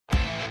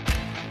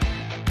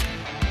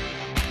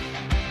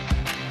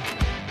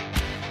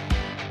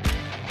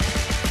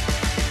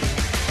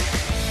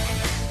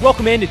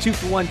Welcome into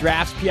 2-for-1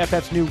 Drafts,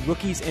 PFF's new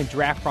Rookies and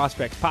Draft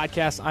Prospects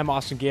podcast. I'm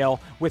Austin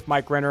Gale with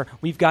Mike Renner.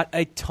 We've got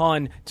a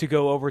ton to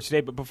go over today,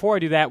 but before I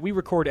do that, we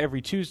record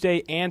every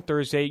Tuesday and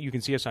Thursday. You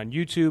can see us on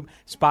YouTube,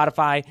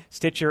 Spotify,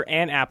 Stitcher,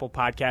 and Apple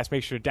Podcasts.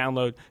 Make sure to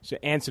download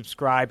and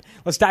subscribe.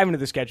 Let's dive into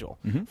the schedule.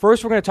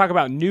 First, we're going to talk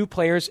about new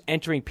players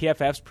entering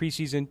PFF's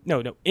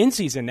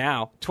in-season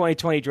now,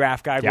 2020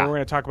 draft guide, where we're going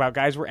to talk about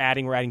guys we're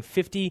adding. We're adding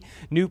 50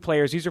 new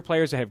players. These are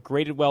players that have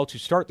graded well to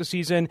start the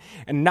season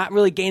and not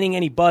really gaining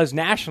any buzz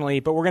nationally,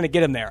 but we're going to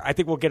get them there. I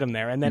think we'll get them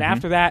there. And then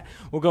after that,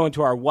 we'll go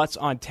into our What's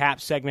on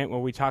Tap segment where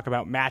we talk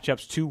about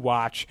matchups to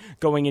watch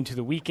going into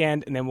the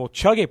weekend, and then we'll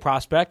chug a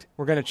prospect.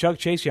 We're going to chug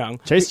Chase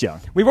Young.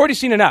 We've already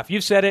seen enough.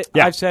 You've said it.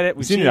 Yeah. I've said it.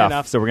 We've seen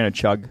enough. So we're going to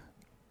chug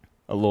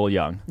a little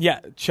Young. Yeah,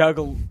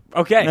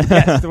 okay,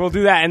 yes, we'll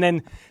do that. And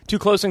then to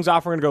close things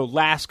off, we're going to go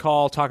last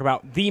call, talk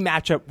about the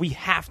matchup we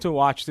have to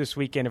watch this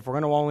weekend. If we're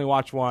going to only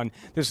watch one,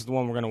 this is the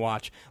one we're going to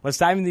watch. Let's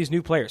dive into these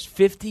new players.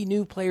 50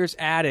 new players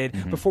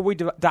added. Before we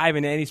dive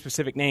into any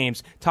specific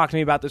names, talk to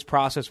me about this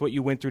process, what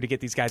you went through to get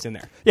these guys in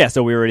there. Yeah,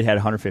 so we already had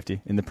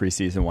 150 in the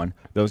preseason one.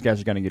 Those guys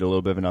are going to get a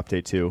little bit of an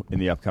update, too, in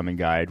the upcoming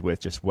guide with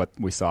just what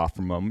we saw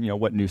from them,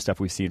 what new stuff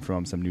we've seen from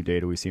them, some new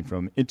data we've seen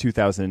from them in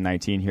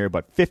 2019 here.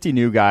 But 50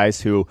 new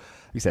guys who,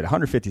 like I said,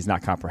 150 is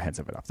not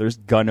comprehensive enough. There's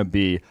going to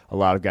be a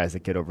lot of guys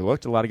that get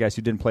overlooked, a lot of guys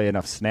who didn't play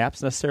enough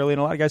snaps necessarily, and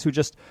a lot of guys who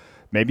just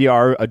maybe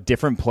are a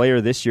different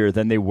player this year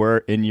than they were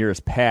in years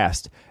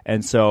past.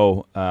 And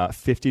so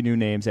 50 new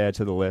names added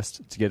to the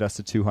list to get us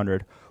to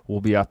 200.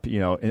 We'll be up,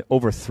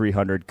 over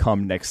 300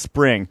 come next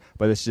spring.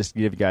 But let's just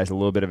give you guys a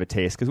little bit of a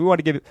taste because we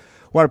want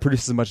to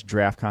produce as much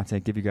draft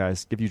content, give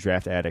you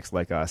draft addicts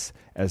like us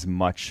as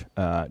much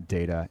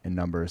data and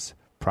numbers,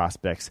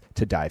 prospects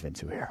to dive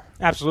into here.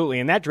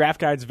 Absolutely, and that draft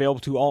guide is available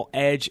to all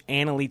Edge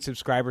and Elite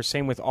subscribers.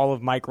 Same with all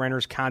of Mike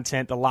Renner's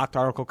content, the locked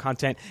article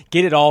content.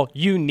 Get it all.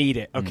 You need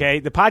it, okay?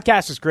 The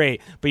podcast is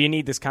great, but you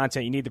need this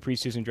content. You need the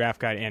preseason draft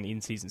guide and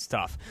in-season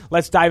stuff.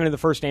 Let's dive into the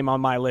first name on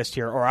my list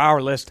here, or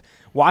our list.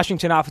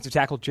 Washington offensive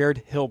tackle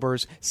Jared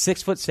Hilbers,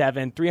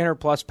 6'7",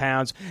 300-plus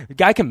pounds. The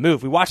guy can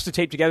move. We watched the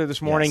tape together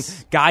this morning.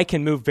 Yes. Guy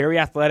can move, very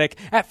athletic.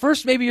 At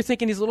first, maybe you're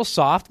thinking he's a little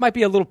soft, might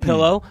be a little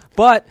pillow,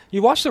 but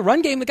you watch the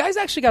run game, the guy's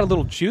actually got a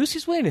little juice.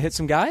 He's willing to hit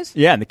some guys.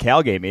 Yeah, in the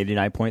Cal game,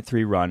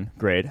 89.3 run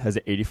grade, has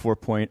an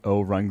 84.0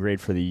 run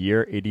grade for the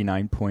year,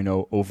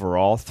 89.0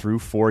 overall through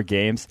 4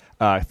 games.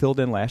 Filled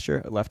in last year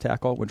at left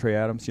tackle when Trey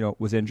Adams,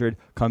 was injured.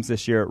 Comes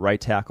this year at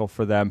right tackle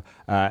for them,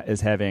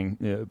 is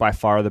having by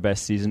far the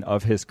best season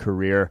of his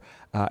career.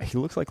 He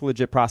looks like a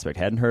legit prospect.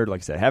 Haven't heard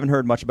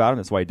much about him.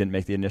 That's why he didn't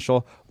make the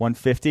initial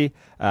 150.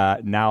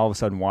 Now all of a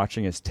sudden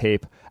watching his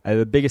tape,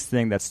 the biggest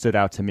thing that stood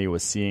out to me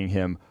was seeing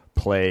him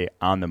play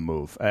on the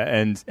move,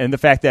 and the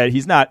fact that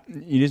he's not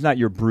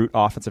your brute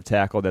offensive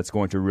tackle that's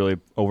going to really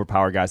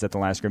overpower guys at the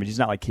line of scrimmage. He's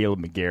not like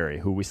Caleb McGarry,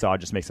 who we saw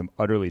just make some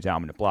utterly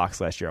dominant blocks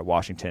last year at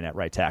Washington at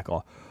right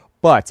tackle.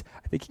 But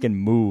I think he can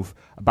move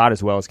about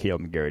as well as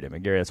Caleb McGarry did.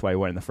 McGarry, that's why he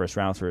went in the first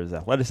round for his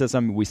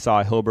athleticism. We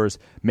saw Hilbers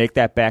make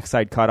that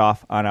backside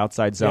cutoff on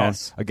outside zone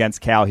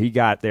against Cal. He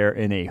got there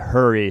in a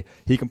hurry.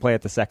 He can play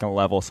at the second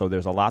level, so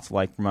there's a lot to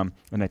like from him.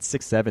 And at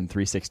 6'7",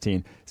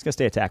 316, he's going to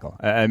stay at tackle.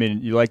 I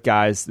mean, you like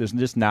guys. There's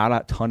just not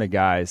a ton of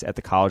guys at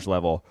the college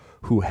level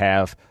who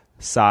have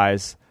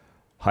size,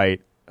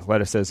 height,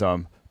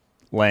 athleticism,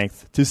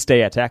 length to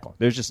stay at tackle.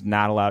 There's just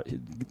not a lot.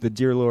 The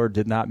dear Lord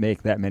did not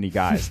make that many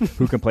guys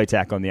who can play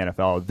tackle in the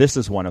NFL. This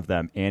is one of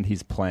them, and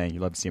he's playing.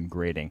 You love to see him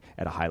grading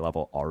at a high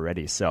level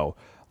already. So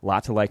a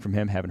lot to like from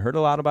him. Haven't heard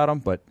a lot about him,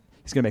 but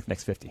he's going to make the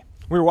next 50.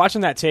 We were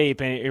watching that tape,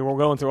 and we're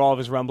going through all of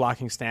his run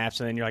blocking snaps,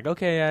 and then you're like,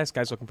 okay, yeah, this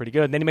guy's looking pretty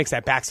good. And then he makes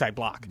that backside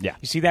block. Yeah.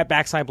 You see that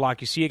backside block.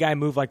 You see a guy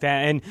move like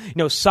that. And,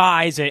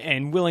 size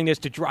and willingness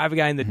to drive a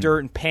guy in the dirt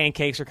and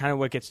pancakes are kind of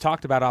what gets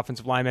talked about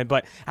offensive linemen.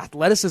 But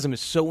athleticism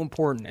is so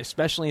important,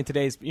 especially in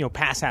today's,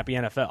 pass-happy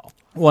NFL.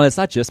 Well, it's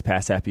not just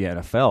pass-happy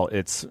NFL.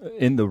 It's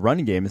in the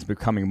running game, it's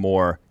becoming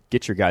more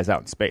get your guys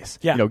out in space.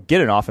 Yeah.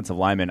 Get an offensive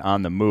lineman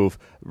on the move.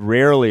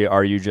 Rarely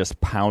are you just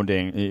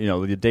pounding,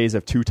 the days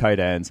of 2 tight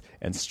ends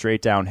and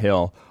straight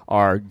downhill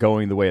are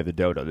going the way of the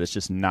dodo. That's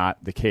just not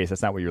the case.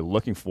 That's not what you're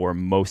looking for.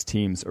 Most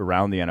teams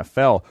around the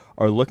NFL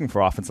are looking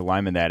for offensive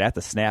linemen that at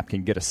the snap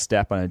can get a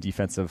step on a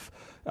defensive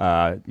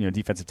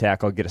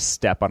tackle, get a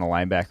step on a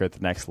linebacker at the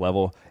next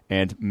level,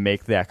 and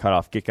make that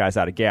cutoff, get guys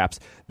out of gaps.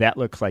 That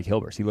looks like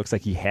Hilbers. He looks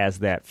like he has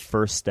that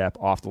first step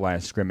off the line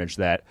of scrimmage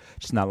that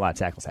just not a lot of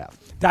tackles have.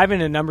 Dive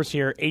into numbers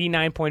here.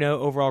 89.0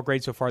 overall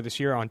grade so far this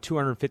year on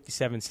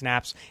 257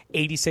 snaps,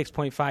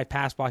 86.5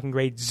 pass blocking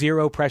grade,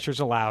 0 pressures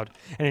allowed,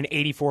 and an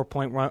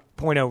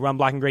 84.0 run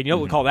blocking grade. You know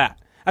what we call that?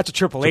 That's a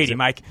triple 80,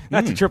 Mike.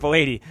 That's a triple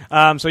 80.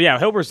 So, yeah,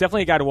 Hilbert's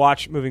definitely a guy to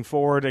watch moving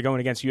forward. They're going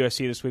against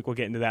USC this week. We'll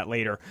get into that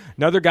later.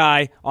 Another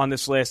guy on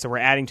this list that we're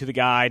adding to the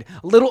guide,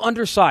 a little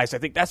undersized. I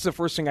think that's the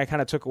first thing I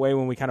kind of took away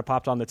when we kind of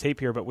popped on the tape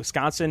here. But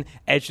Wisconsin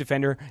edge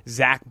defender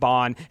Zach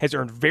Bond has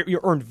earned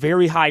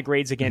very high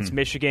grades against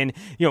Michigan.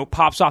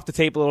 Pops off the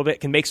tape a little bit,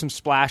 can make some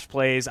splash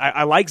plays.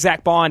 I like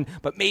Zach Bond,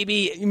 but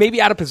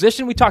maybe out of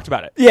position. We talked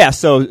about it. Yeah,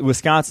 so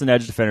Wisconsin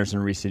edge defenders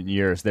in recent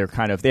years, they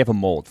have a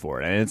mold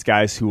for it. And it's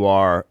guys who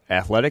are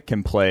athletic,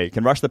 can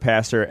rush the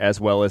passer as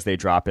well as they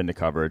drop into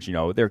coverage.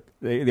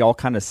 They all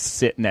kind of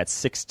sit in that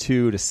 6'2"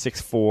 to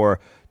 6'4",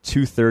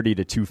 230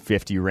 to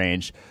 250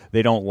 range.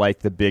 They don't like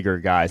the bigger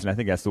guys, and I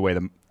think that's the way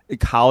the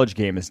college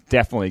game is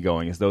definitely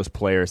going, is those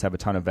players have a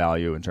ton of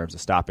value in terms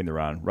of stopping the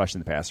run, rushing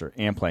the passer,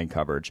 and playing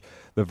coverage.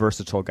 The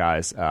versatile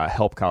guys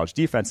help college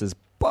defenses,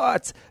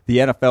 but the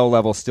NFL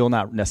level is still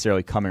not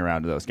necessarily coming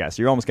around to those guys.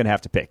 So you're almost going to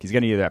have to pick. He's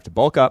going to either have to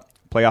bulk up,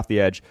 play off the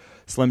edge,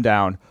 slim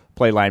down,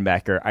 play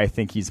linebacker. I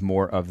think he's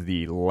more of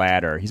the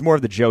latter. He's more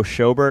of the Joe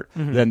Schobert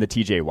than the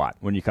TJ Watt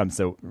when it comes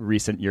to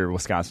recent year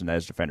Wisconsin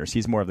edge defenders.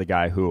 He's more of the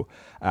guy who,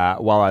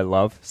 while I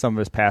love some of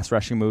his pass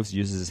rushing moves,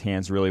 uses his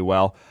hands really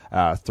well,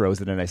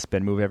 throws it in a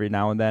spin move every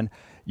now and then.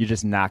 You're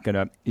just not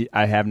going to –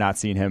 I have not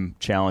seen him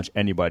challenge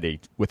anybody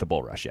with a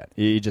bull rush yet.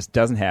 He just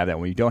doesn't have that.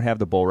 When you don't have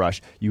the bull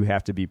rush, you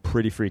have to be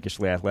pretty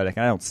freakishly athletic.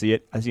 And I don't see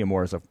it. I see him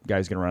more as a guy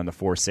who's going to run the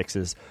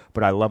 4.6s.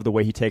 But I love the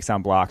way he takes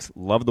on blocks,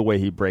 love the way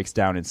he breaks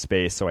down in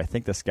space. So I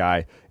think this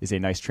guy is a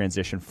nice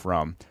transition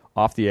from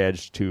off the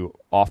edge to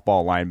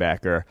off-ball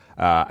linebacker.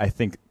 I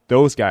think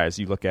those guys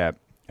you look at,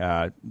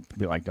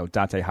 like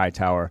Dante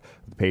Hightower,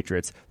 the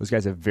Patriots, those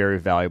guys are very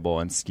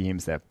valuable in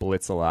schemes that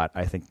blitz a lot.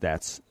 I think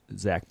that's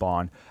Zach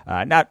Bond.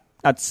 Not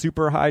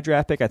super high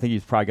draft pick. I think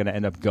he's probably going to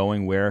end up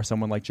going where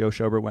someone like Joe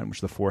Schobert went, which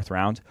is the 4th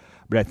round.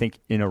 But I think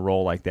in a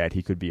role like that,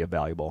 he could be a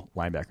valuable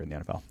linebacker in the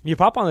NFL. You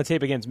pop on the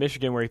tape against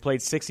Michigan where he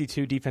played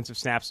 62 defensive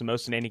snaps, the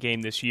most in any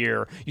game this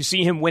year. You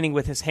see him winning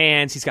with his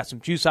hands. He's got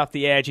some juice off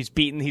the edge. He's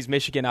beaten these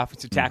Michigan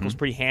offensive tackles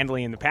pretty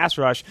handily in the pass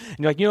rush. And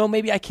you're like,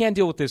 maybe I can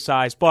deal with this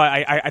size.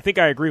 But I think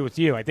I agree with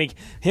you. I think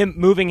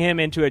moving him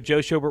into a Joe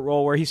Schobert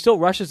role where he still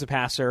rushes the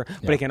passer,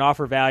 but he can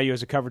offer value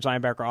as a coverage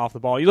linebacker off the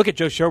ball. You look at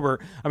Joe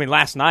Schobert,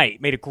 last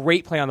night, made a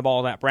great play on the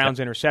ball, that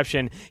Browns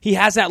interception. He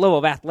has that level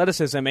of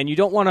athleticism, and you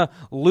don't want to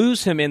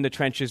lose him in the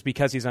trenches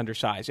because he's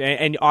undersized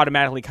and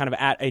automatically kind of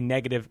at a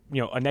negative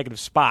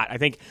spot. I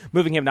think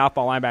moving him to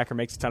off-ball linebacker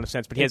makes a ton of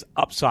sense, but he has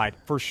upside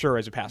for sure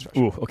as a pass rusher.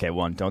 Ooh, okay,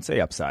 don't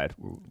say upside.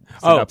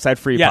 It's an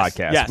upside-free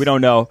podcast. Yes. We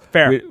don't know.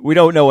 Fair. We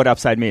don't know what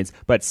upside means,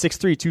 but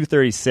 6'3",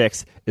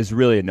 236 is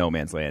really a no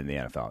man's land in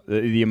the NFL.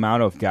 The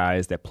amount of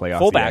guys that play off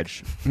Fullback.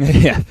 the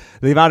edge. Yeah,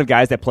 the amount of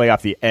guys that play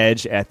off the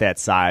edge at that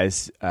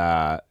size,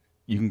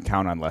 you can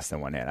count on less than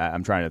one hand.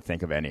 I'm trying to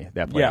think of any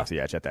that play off the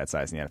edge at that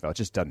size in the NFL. It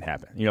just doesn't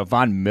happen.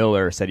 Von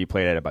Miller said he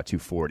played at about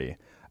 240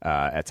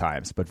 at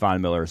times, but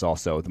Von Miller is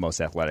also the most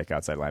athletic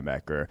outside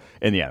linebacker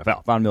in the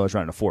NFL. Von Miller's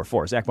running a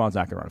 4.4. Zach Bond's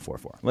not going to run a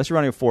 4.4. Unless you're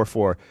running a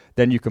 4.4,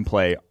 then you can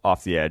play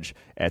off the edge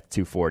at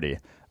 240.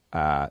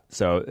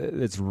 So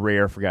it's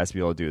rare for guys to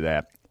be able to do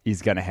that.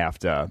 He's going to have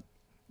to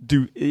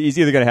he's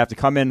either going to have to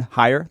come in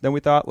higher than we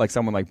thought, like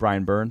someone like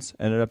Brian Burns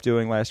ended up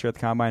doing last year at the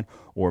Combine,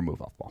 or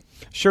move off ball.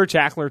 Sure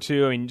tackler,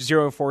 too.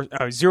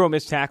 Zero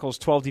missed tackles,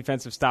 12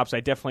 defensive stops. I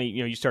definitely,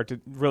 you start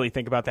to really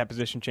think about that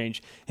position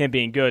change, him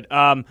being good.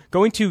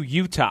 Going to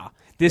Utah.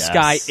 This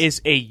guy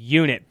is a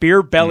unit.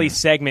 Beer belly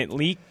segment.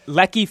 Leki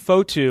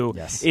Fotu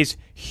is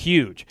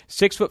huge.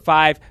 6'5",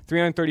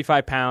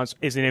 335 pounds,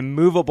 is an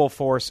immovable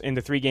force in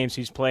the 3 games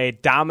he's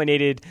played.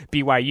 Dominated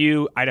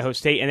BYU, Idaho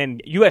State, and then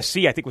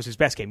USC, I think, was his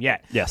best game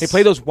yet. Yes. They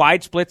play those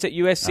wide splits at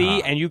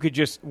USC, and you could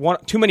just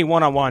too many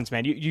one-on-ones,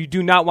 man. You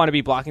do not want to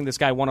be blocking this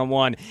guy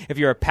one-on-one if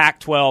you're a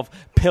Pac-12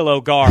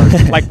 pillow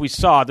guard like we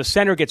saw. The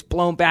center gets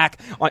blown back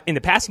in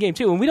the passing game,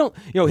 too. And we don't,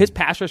 his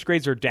pass rush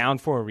grades are down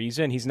for a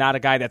reason. He's not a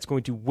guy that's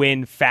going to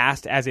win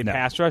fast as a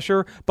pass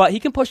rusher, but he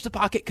can push the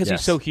pocket because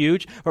he's so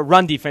huge. But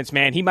run defense,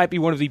 man, he might be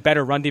one of the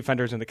better run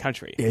defenders in the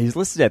country. Yeah, he's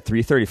listed at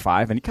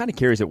 335, and he kind of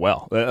carries it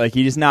well. Like,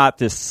 he's not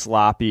this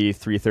sloppy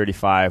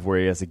 335 where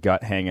he has a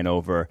gut hanging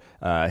over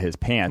his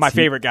pants. My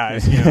favorite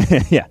guys.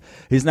 Yeah,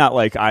 he's not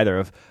like either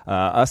of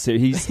us.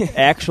 He's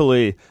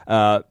actually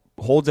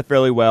holds it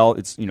fairly well.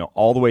 It's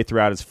all the way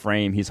throughout his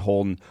frame. He's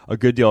holding a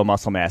good deal of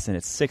muscle mass, and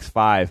it's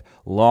 6'5",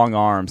 long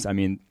arms. I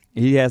mean,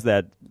 he has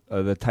that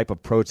the type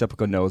of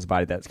prototypical nose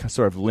body, that's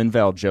sort of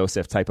Linval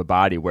Joseph type of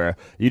body where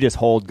you just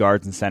hold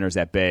guards and centers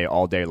at bay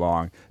all day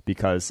long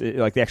because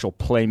like the actual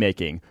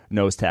playmaking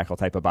nose tackle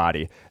type of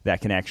body that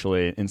can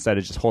actually, instead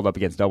of just hold up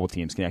against double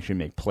teams, can actually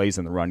make plays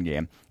in the run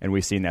game. And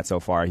we've seen that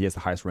so far. He has the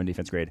highest run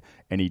defense grade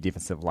any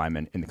defensive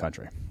lineman in the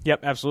country.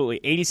 Yep,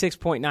 absolutely.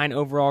 86.9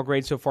 overall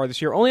grade so far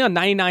this year. Only on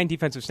 99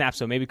 defensive snaps,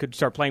 so maybe could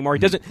start playing more. He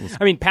doesn't,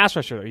 pass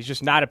rusher, though. He's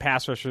just not a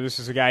pass rusher. This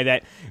is a guy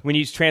that when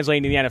he's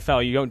translating to the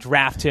NFL, you don't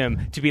draft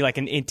him to be like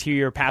an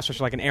interior pass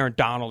rusher like an Aaron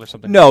Donald or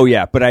something. No,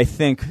 yeah, but I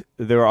think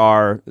there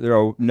are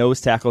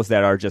nose tackles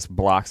that are just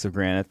blocks of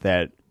granite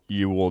that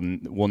you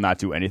will not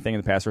do anything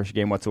in the pass rush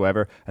game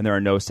whatsoever, and there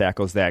are nose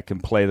tackles that can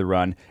play the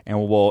run and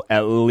will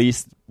at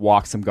least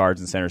walk some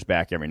guards and centers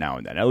back every now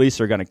and then. At least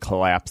they're going to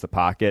collapse the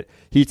pocket.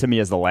 He, to me,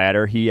 is the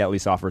latter. He at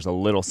least offers a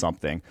little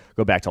something.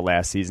 Go back to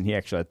last season. He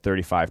actually had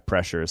 35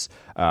 pressures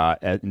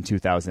in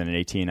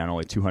 2018 on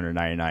only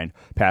 299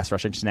 pass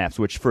rushing snaps,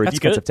 which for a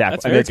defensive tackle,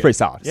 it's pretty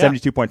solid. Yeah.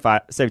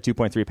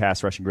 72.3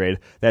 pass rushing grade.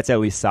 That's at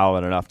least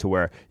solid enough to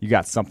where you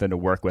got something to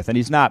work with. And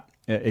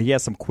he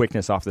has some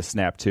quickness off the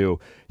snap,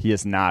 too. He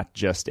is not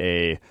just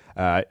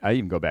I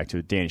even go back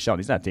to Danny Shelton.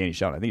 He's not Danny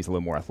Shelton. I think he's a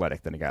little more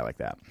athletic than a guy like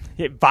that.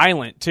 Yeah,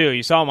 violent, too.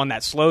 You saw him on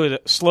that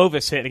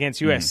Slovis hit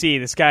against USC.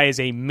 This guy is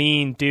a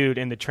mean dude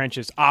in the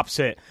trenches,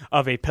 opposite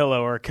of a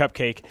pillow or a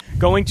cupcake.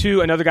 Going to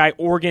another guy,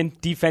 Oregon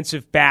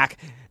defensive back,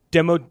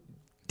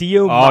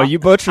 you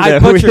butchered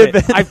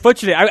it. I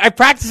butchered it. I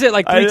practiced it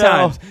like 3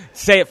 times.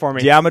 Say it for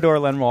me. Diamador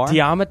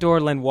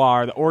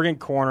Lenoir, the Oregon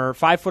corner,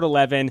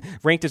 5'11",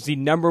 ranked as the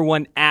number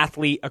 1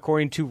 athlete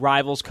according to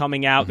Rivals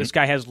coming out. This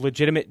guy has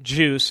legitimate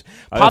juice.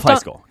 Coming out of high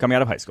school.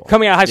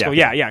 Coming out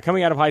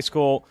of high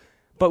school.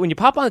 But when you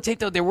pop on the tape,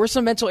 though, there were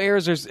some mental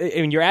errors.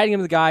 When you're adding him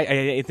to the guy,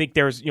 I think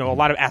there's a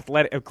lot of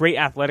a great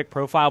athletic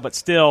profile, but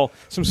still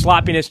some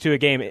sloppiness to his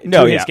game. In my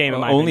only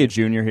opinion. A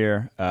junior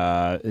here,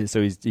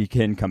 so he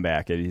can come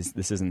back.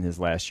 This isn't his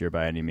last year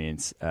by any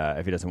means.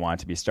 If he doesn't want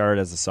to be started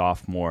as a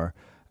sophomore,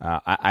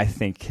 I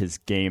think his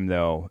game,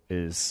 though,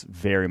 is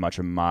very much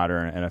a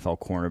modern NFL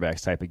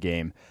cornerbacks type of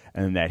game,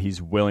 and that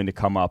he's willing to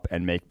come up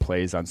and make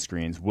plays on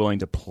screens, willing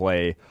to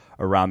play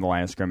around the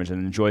line of scrimmage,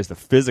 and enjoys the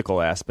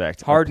physical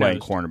aspect of playing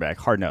cornerback.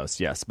 Hard-nosed,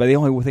 yes. But the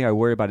only thing I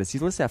worry about is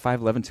he's listed at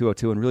 5'11",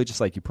 202, and really just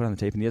like you put on the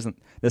tape, and he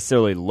doesn't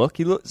necessarily look.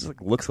 He looks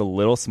a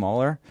little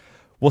smaller.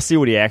 We'll see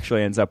what he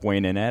actually ends up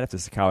weighing in at, if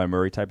this is a Kyler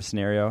Murray type of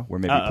scenario, where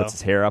maybe he puts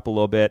his hair up a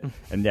little bit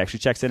and he actually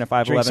checks in at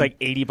 5'11". Drinks like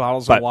 80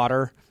 bottles of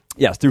water.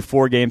 Yes, through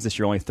 4 games this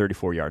year, only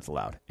 34 yards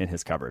allowed in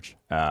his coverage.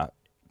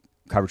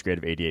 Coverage grade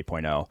of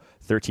 88.0,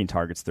 13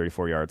 targets,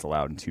 34 yards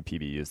allowed, and 2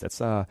 PBUs.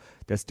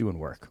 That's doing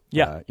work.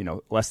 Yeah,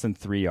 less than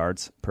 3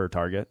 yards per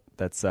target.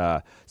 That's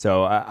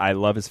so I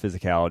love his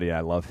physicality.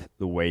 I love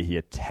the way he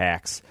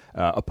attacks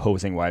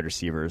opposing wide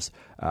receivers.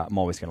 I'm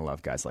always going to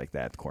love guys like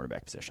that at the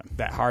cornerback position.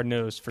 That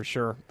hard-nosed for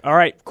sure. All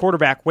right,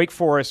 quarterback, Wake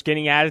Forest,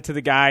 getting added to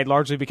the guide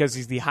largely because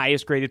he's the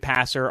highest-graded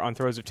passer on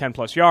throws of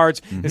 10-plus yards.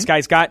 Mm-hmm. This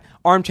guy's got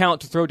arm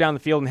talent to throw down the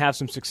field and have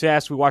some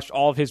success. We watched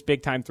all of his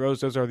big-time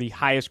throws. Those are the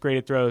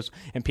highest-graded throws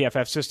in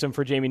PFF system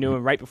for Jamie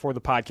Newman right before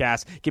the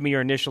podcast. Give me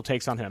your initial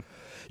takes on him.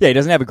 Yeah, he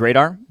doesn't have a great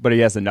arm, but he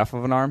has enough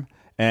of an arm.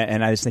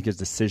 And I just think his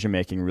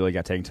decision-making really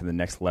got taken to the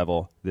next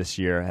level this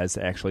year, has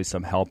actually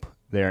some help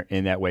there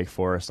in that Wake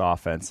Forest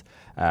offense.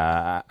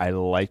 I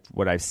like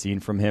what I've seen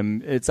from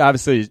him. It's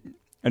obviously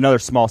another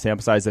small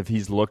sample size of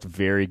he's looked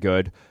very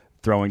good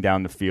throwing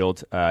down the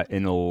field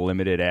in a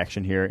limited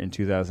action here in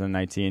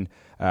 2019.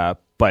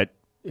 But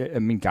I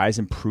mean, guys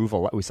improve a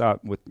lot. We saw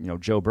it with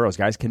Joe Burrows.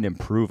 Guys can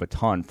improve a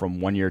ton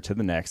from one year to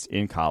the next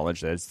in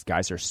college. As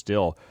guys are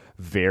still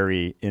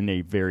in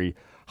a very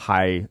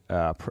high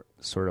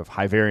sort of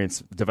high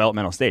variance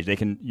developmental stage.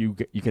 You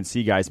can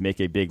see guys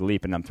make a big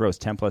leap and then throws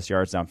 10+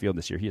 yards downfield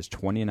this year. He is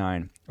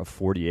 29 of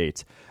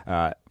 48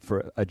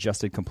 for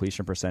adjusted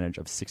completion percentage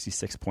of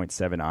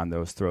 66.7 on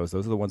those throws.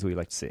 Those are the ones we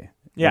like to see.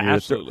 Yeah,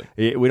 absolutely.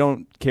 We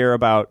don't care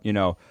about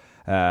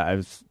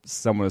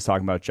someone was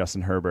talking about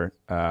Justin Herbert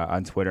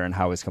on Twitter and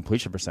how his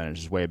completion percentage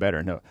is way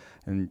better. No,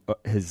 and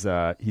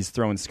he's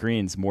throwing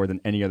screens more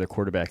than any other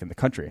quarterback in the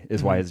country.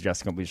 Is why his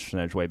adjusted completion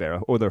percentage way better.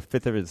 Or the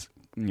 5th of his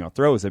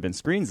throws have been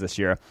screens this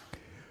year.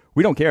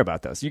 We don't care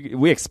about those.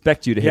 We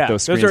expect you to hit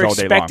those screens all day long. Those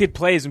are expected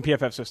plays in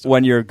PFF system.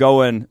 When you're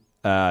going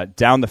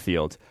down the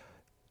field,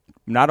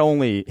 not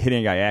only hitting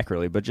a guy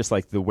accurately, but just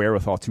like the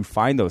wherewithal to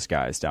find those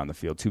guys down the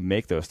field, to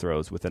make those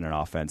throws within an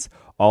offense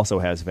also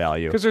has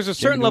value. Because there's a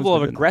certain level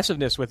of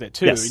aggressiveness with it,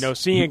 too. Yes.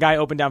 Seeing a guy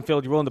open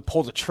downfield, you're willing to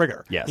pull the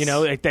trigger. Yes.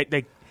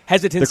 They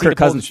hesitancy the Kirk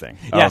to pull Cousins thing.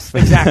 Yes,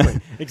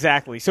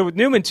 exactly. So with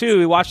Newman, too,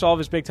 we watched all of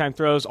his big-time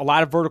throws, a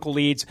lot of vertical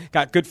leads,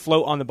 got good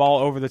float on the ball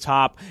over the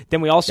top. Then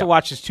we also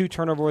watched his 2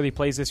 turnover-worthy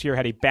plays this year,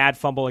 had a bad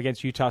fumble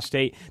against Utah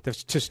State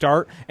to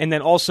start, and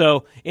then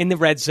also in the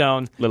red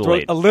zone,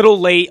 a little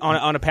late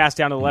on a pass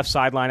down to the left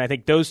sideline. I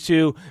think those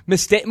 2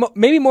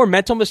 maybe more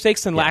mental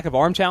mistakes than lack of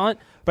arm talent.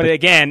 But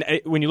again,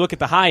 when you look at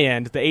the high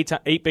end,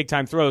 the 8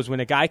 big-time throws, when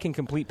a guy can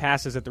complete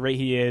passes at the rate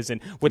he is and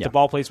with the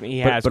ball placement he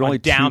has on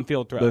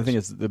downfield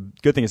throws. The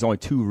good thing is only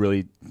 2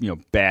 really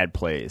bad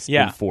plays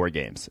in 4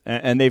 games.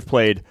 And they've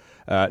played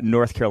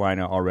North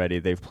Carolina already.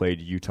 They've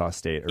played Utah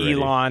State already.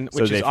 Elon,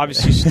 which is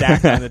obviously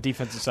stacked on the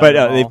defensive side but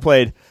of the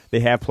ball. They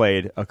have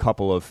played a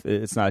couple of –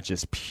 it's not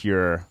just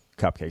pure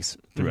cupcakes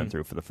through and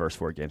through for the first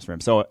 4 games for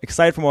him. So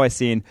excited from what I've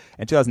seen.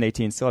 In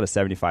 2018, still had a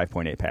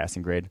 75.8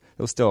 passing grade.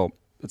 It was still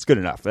 – it's good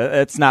enough.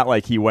 It's not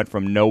like he went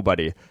from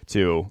nobody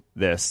to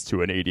an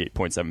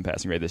 88.7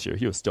 passing grade this year.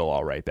 He was still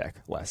all right back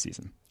last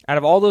season. Out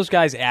of all those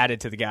guys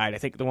added to the guide, I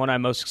think the one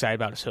I'm most excited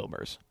about is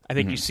Hilbers. I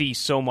think you see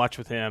so much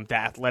with him, the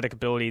athletic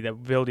ability, the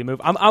ability to move.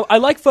 I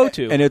like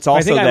Fotu. And it's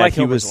also that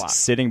he was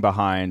sitting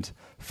behind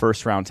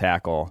first-round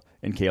tackle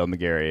and Caleb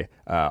McGarry,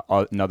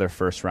 another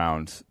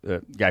first-round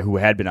guy who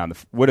would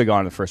have gone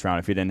in the first round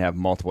if he didn't have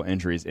multiple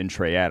injuries in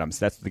Trey Adams.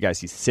 That's the guys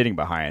he's sitting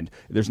behind.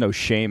 There's no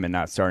shame in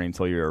not starting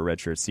until you're a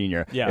redshirt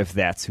senior if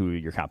that's who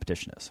your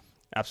competition is.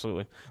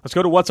 Absolutely. Let's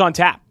go to What's on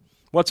Tap.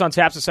 What's on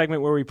Tap's a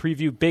segment where we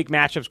preview big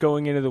matchups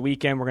going into the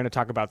weekend. We're going to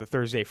talk about the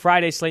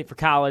Thursday-Friday slate for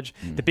college,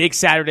 the big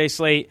Saturday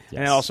slate,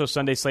 and also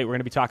Sunday slate. We're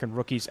going to be talking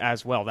rookies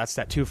as well. That's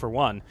that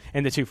 2-for-1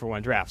 in the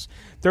 2-for-1 drafts.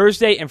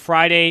 Thursday and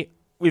Friday,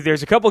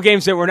 there's a couple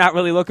games that we're not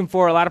really looking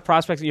for. A lot of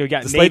prospects. You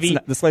got Navy.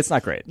 The slate's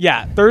not great.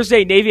 Yeah,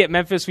 Thursday, Navy at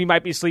Memphis. We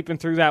might be sleeping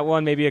through that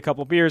one, maybe a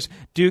couple beers.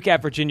 Duke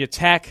at Virginia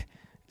Tech.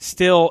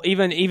 Still,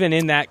 even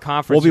in that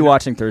conference, we'll be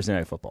watching Thursday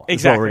Night Football. Exactly,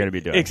 that's what we're going to be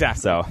doing.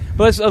 Exactly. So,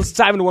 but let's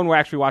dive into one we're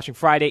actually watching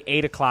Friday,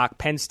 8:00.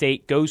 Penn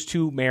State goes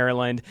to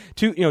Maryland.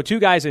 Two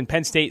guys in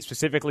Penn State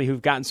specifically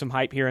who've gotten some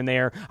hype here and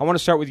there. I want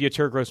to start with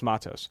Yetur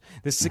Gross-Matos.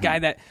 This is a guy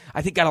that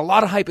I think got a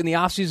lot of hype in the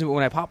offseason, but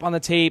when I pop on the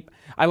tape,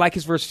 I like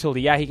his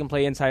versatility. Yeah, he can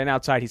play inside and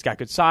outside. He's got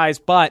good size,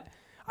 but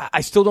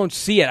I still don't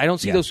see it. I don't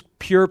see those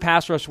pure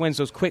pass rush wins,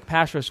 those quick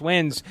pass rush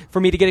wins for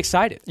me to get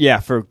excited. Yeah,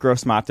 for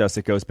Gross-Matos,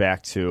 it goes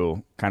back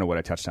to kind of what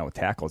I touched on with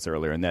tackles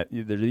earlier, and that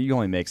you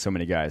only make so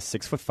many guys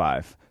 6'5",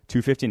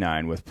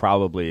 259, with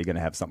probably going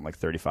to have something like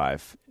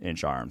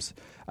 35-inch arms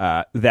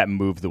that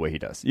move the way he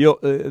does.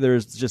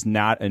 There's just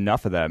not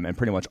enough of them, and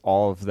pretty much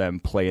all of them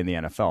play in the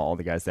NFL. All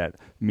the guys that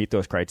meet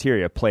those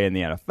criteria play in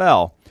the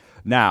NFL.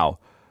 Now,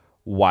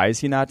 why is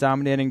he not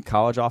dominating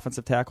college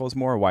offensive tackles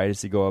more? Why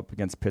does he go up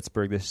against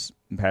Pittsburgh this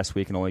past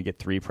week and only get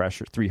 3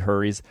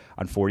 hurries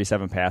on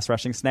 47 pass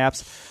rushing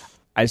snaps?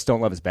 I just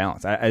don't love his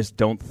balance. I just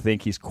don't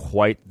think he's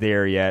quite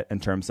there yet in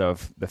terms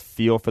of the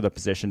feel for the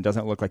position.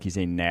 Doesn't look like he's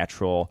a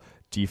natural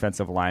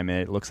defensive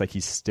lineman. It looks like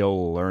he's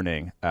still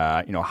learning,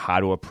 how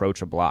to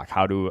approach a block,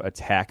 how to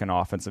attack an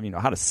offensive,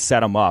 how to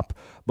set him up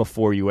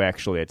before you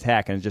actually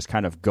attack, and just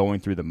kind of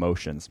going through the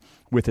motions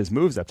with his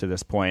moves up to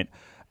this point.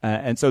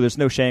 And so there's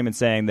no shame in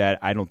saying that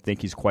I don't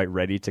think he's quite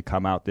ready to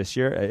come out this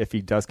year. If he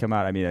does come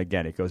out, I mean,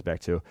 again, it goes back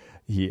to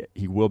he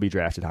will be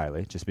drafted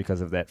highly just because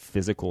of that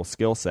physical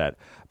skill set.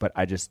 But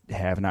I just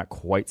have not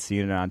quite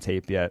seen it on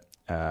tape yet.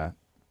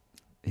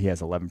 He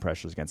has 11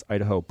 pressures against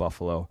Idaho,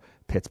 Buffalo,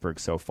 Pittsburgh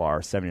so far,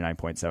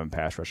 79.7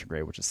 pass rushing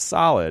grade, which is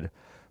solid,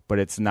 but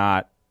it's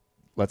not.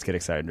 Let's get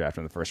excited and draft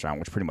him in the first round,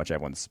 which pretty much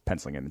everyone's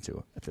penciling him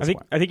into at this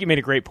point. I think you made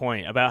a great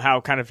point about how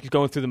kind of he's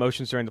going through the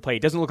motions during the play. He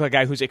doesn't look like a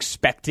guy who's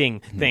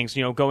expecting things,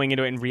 going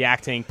into it and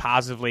reacting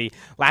positively.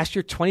 Last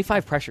year,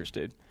 25 pressures,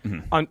 dude.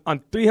 On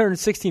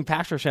 316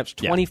 pass rush reps,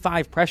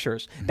 25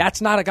 pressures.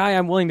 That's not a guy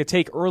I'm willing to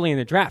take early in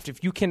the draft.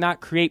 If you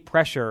cannot create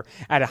pressure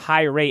at a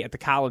high rate at the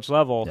college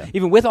level,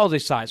 even with all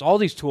this size, all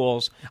these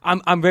tools,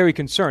 I'm very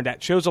concerned.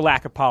 That shows a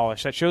lack of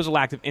polish. That shows a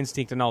lack of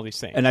instinct and all these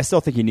things. And I still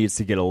think he needs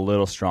to get a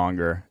little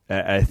stronger.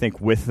 I think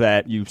with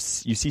that, you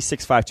see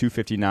 6'5",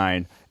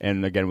 259,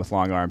 and again with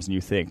long arms, and you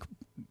think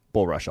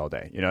bull rush all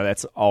day.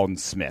 That's Alden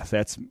Smith.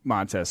 That's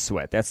Montez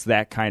Sweat. That's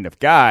that kind of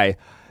guy.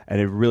 And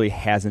it really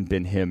hasn't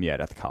been him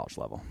yet at the college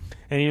level.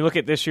 And you look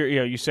at this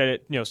year, you said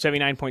it,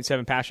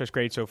 79.7 pass rush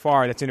grade so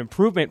far. That's an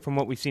improvement from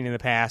what we've seen in the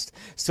past.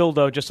 Still,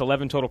 though, just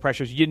 11 total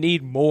pressures. You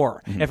need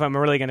more if I'm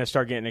really going to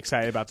start getting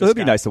excited about this. It'll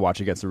be nice to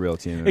watch against a real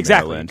team.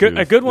 Exactly.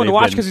 A good one to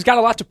watch because he's got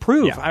a lot to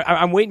prove. Yeah.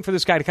 I'm waiting for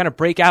this guy to kind of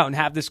break out and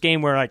have this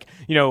game where,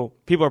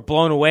 people are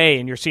blown away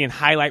and you're seeing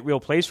highlight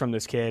reel plays from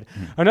this kid.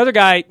 Another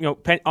guy,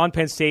 on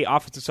Penn State,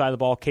 offensive side of the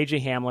ball,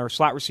 KJ Hamler,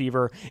 slot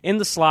receiver, in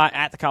the slot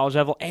at the college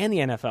level and the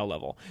NFL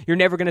level. You're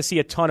never going to see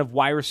a ton of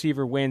wide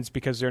receiver wins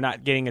because they're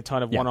not getting a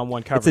ton of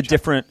one-on-one coverage.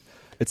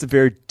 It's a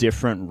very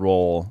different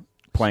role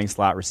playing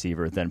slot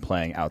receiver than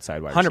playing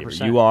outside wide 100%.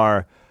 receiver. You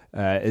are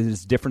it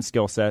is a different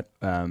skill set.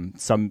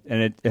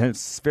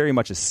 It's very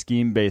much a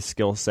scheme-based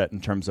skill set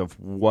in terms of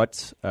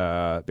what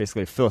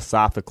basically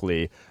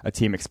philosophically a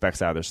team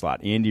expects out of their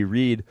slot. Andy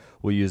Reid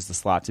will use the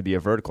slot to be a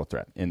vertical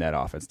threat in that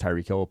offense.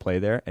 Tyreek Hill will play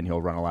there, and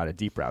he'll run a lot of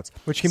deep routes,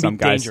 which can be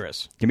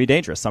dangerous. Can be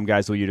dangerous. Some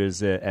guys will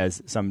use it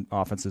as some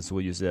offenses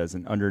will use it as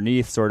an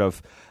underneath sort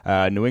of.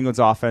 New England's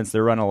offense, they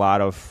run a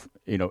lot of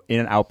in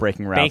and out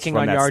breaking routes, banking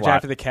from on that yards slot.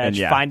 After the catch,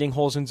 finding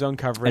holes in zone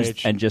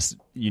coverage, and just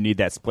you need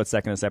that split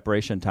second of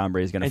separation. Tom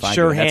Brady's going to find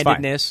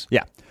sure-handedness.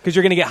 Yeah, because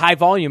you're going to get high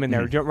volume in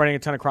there. You're running a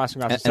ton of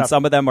crossing routes. And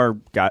some of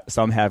them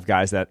some have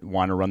guys that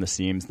want to run the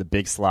seams. The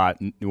big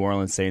slot New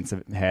Orleans Saints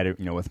have had it,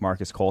 with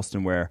Marcus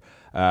Colston, where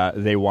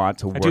they want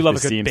to work the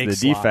seams of the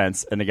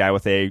defense, and a guy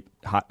with a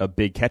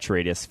big catch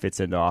radius fits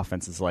into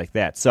offenses like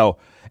that. So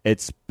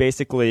it's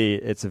basically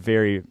it's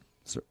a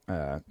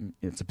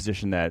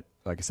position that,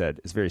 like I said,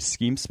 is very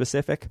scheme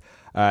specific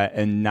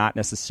and not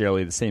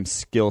necessarily the same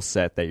skill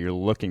set that you're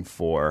looking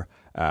for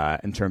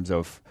in terms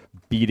of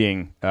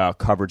beating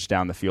coverage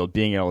down the field,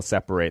 being able to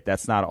separate.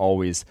 That's not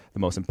always the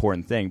most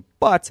important thing.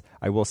 But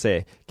I will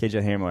say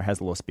KJ Hamler has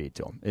a little speed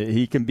to him.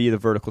 He can be the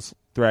vertical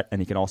threat, and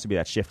he can also be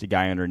that shifty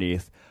guy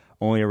underneath.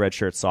 Only a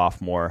redshirt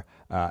sophomore.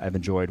 I've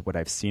enjoyed what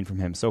I've seen from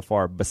him so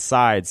far,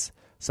 besides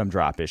some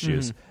drop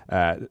issues.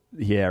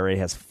 He already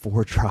has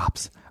 4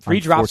 drops. 3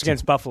 drops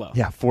against Buffalo.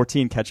 Yeah,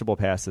 14 catchable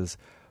passes,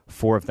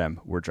 4 of them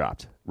were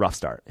dropped. Rough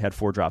start. Had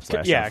 4 drops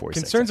last year.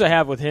 Concerns I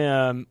have with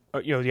him,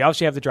 you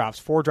obviously have the drops.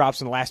 4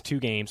 drops in the last 2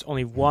 games.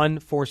 Only 1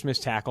 forced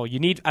missed tackle.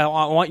 I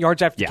want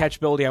yards after catch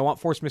ability. I want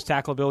forced missed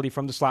tackle ability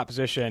from the slot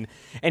position.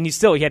 And he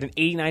had an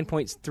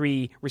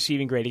 89.3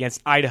 receiving grade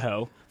against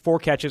Idaho. 4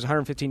 catches,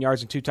 115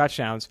 yards, and 2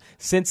 touchdowns.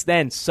 Since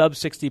then, sub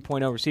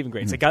 60.0 receiving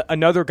grades. They got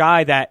another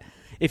guy that,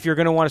 if you're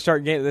going to want to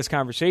start getting this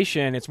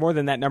conversation, it's more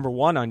than that number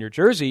 1 on your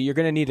jersey. You're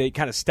going to need to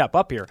kind of step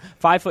up here.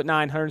 5'9",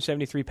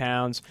 173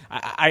 pounds.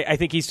 I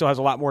think he still has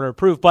a lot more to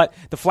improve, but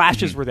the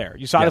flashes were there.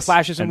 You saw the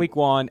flashes in week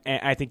 1,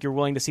 and I think you're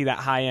willing to see that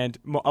high end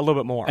a little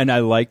bit more. And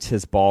I liked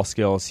his ball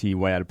skills. He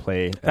went out to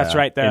play. That's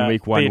right. In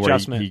week 1, where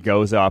he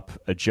goes up,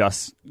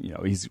 adjusts.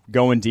 He's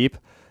going deep.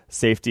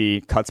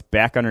 Safety cuts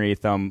back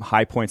underneath them,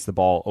 high points the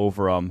ball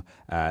over them.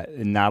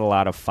 Not a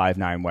lot of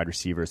 5'9" wide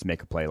receivers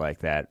make a play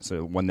like that.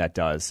 So when that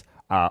does,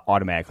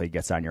 automatically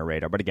gets on your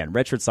radar. But again,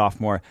 redshirt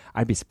sophomore,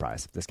 I'd be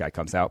surprised if this guy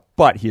comes out.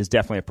 But he is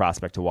definitely a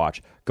prospect to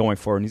watch going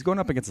forward. And he's going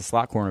up against a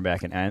slot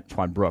cornerback in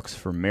Antoine Brooks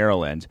from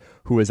Maryland,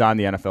 who is on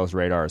the NFL's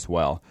radar as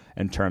well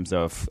in terms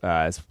of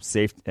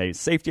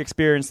safety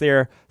experience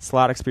there,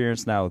 slot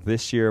experience now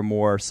this year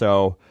more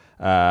so.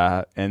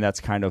 And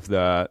that's kind of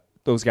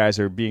those guys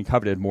are being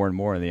coveted more and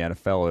more in the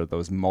NFL, are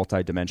those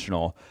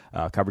multi-dimensional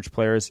coverage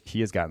players. He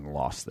has gotten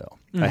lost, though,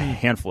 a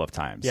handful of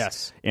times.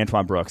 Yes.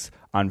 Antoine Brooks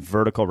on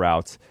vertical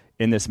routes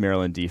in this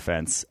Maryland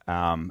defense,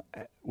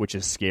 which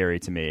is scary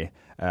to me,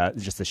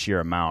 just the sheer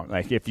amount.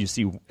 Like if you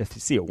see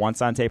it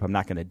once on tape, I'm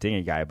not going to ding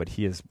a guy, but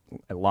he has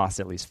lost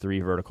at least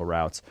 3 vertical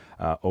routes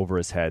over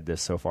his head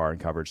this so far in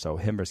coverage. So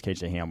him versus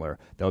KJ Hamler,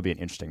 that'll be an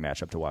interesting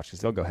matchup to watch because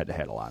they'll go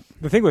head-to-head a lot.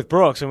 The thing with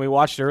Brooks, and we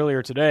watched it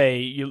earlier today,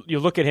 you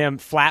look at him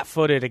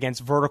flat-footed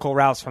against vertical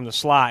routes from the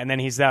slot, and then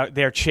he's out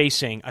there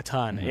chasing a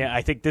ton. Yeah,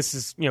 I think this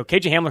is,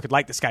 KJ Hamler could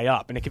light this guy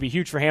up, and it could be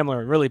huge for Hamler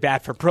and really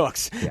bad for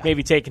Brooks,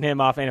 maybe taking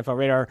him off NFL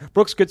radar.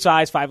 Brooks, good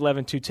size,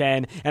 5'11",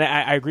 210, and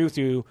I agree with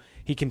you.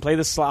 He can play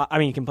the slot. I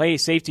mean, he can play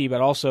safety,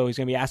 but also he's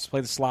going to be asked to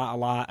play the slot a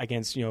lot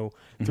against 3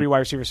 wide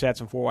receiver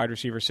sets and 4 wide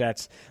receiver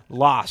sets.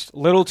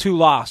 Little too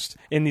lost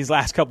in these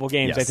last couple of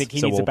games. Yes. I think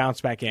he needs to bounce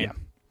back in. Yeah.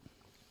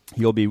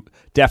 He'll be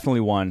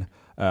definitely one.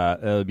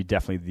 It'll be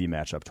definitely the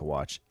matchup to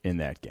watch in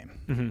that game.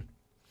 Mm-hmm.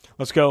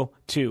 Let's go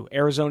to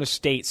Arizona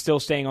State,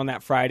 still staying on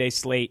that Friday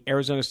slate.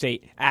 Arizona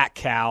State at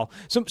Cal.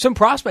 Some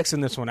prospects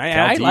in this one.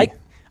 I like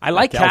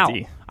Cal.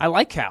 I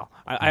like Cal.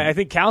 I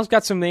think Cal's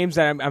got some names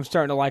that I'm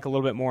starting to like a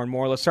little bit more and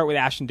more. Let's start with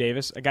Ashton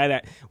Davis, a guy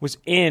that was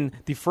in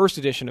the first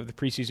edition of the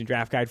preseason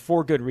draft guide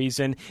for good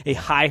reason, a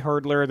high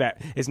hurdler that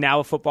is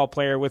now a football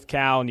player with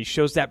Cal, and he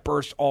shows that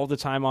burst all the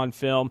time on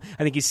film.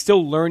 I think he's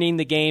still learning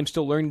the game,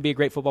 still learning to be a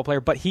great football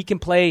player, but he can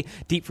play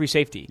deep free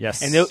safety.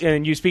 Yes.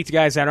 And you speak to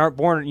guys that aren't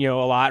born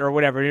a lot or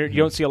whatever. You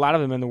don't see a lot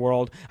of them in the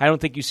world. I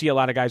don't think you see a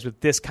lot of guys with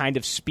this kind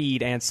of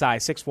speed and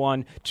size,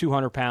 6'1",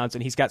 200 pounds,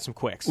 and he's got some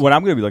quicks. What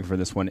I'm going to be looking for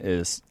this one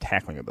is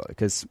tackling ability,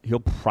 because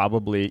he'll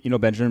probably,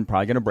 Benjamin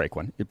probably going to break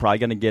one. You're probably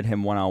going to get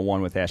him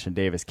one-on-one with Ashton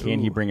Davis. Can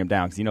he bring him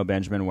down? Because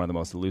Benjamin, one of the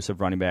most elusive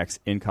running backs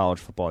in college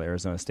football,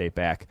 Arizona State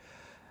back.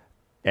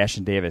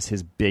 Ashton Davis,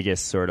 his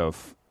biggest sort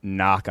of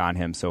knock on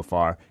him so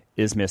far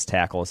is missed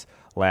tackles.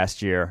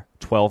 Last year,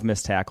 12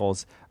 missed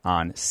tackles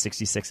on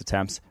 66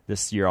 attempts.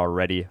 This year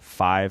already,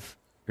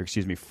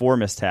 4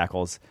 missed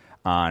tackles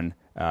on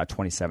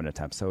 27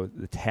 attempts. So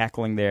the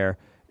tackling there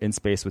in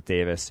space with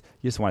Davis,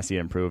 you just want to see it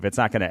improve. It's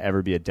not going to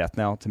ever be a death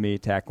knell to me,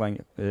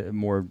 tackling.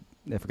 More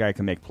if a guy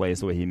can make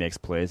plays the way he makes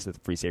plays at the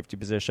free safety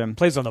position.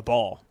 Plays on the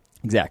ball.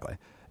 Exactly.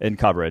 In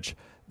coverage,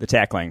 the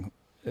tackling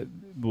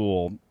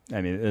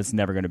it's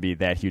never going to be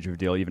that huge of a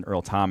deal. Even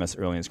Earl Thomas,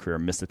 early in his career,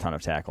 missed a ton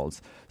of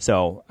tackles.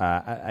 So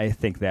I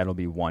think that'll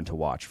be one to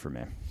watch for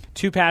me.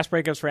 2 pass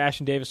breakups for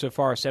Ashton Davis so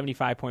far, a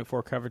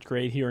 75.4 coverage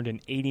grade. He earned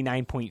an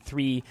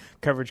 89.3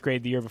 coverage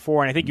grade the year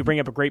before. And I think you bring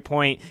up a great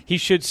point. He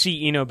should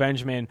see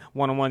Benjamin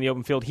one-on-one in the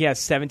open field. He has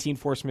 17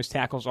 forced missed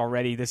tackles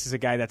already. This is a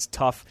guy that's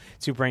tough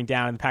to bring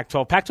down in the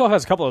Pac-12. Pac-12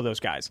 has a couple of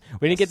those guys.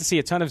 We didn't get to see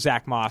a ton of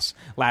Zach Moss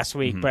last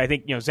week, but I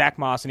think Zach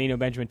Moss and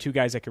Benjamin, 2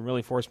 guys that can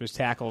really force missed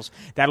tackles.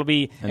 That'll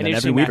be an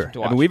interesting matchup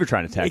to watch. Evan Weaver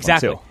trying to tackle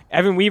exactly. him too.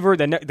 Evan Weaver,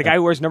 the guy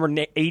who wears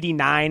number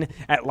 89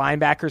 at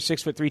linebacker,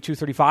 6'3",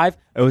 235.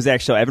 It was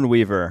actually Evan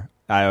Weaver.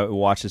 I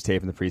watched his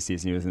tape in the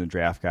preseason. He was in the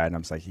draft guide, and I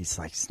was like, he's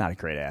not a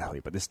great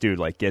athlete, but this dude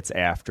gets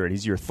after it.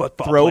 He's your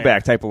football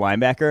throwback player. Type of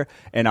linebacker.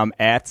 And I'm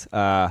at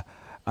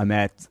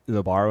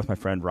the bar with my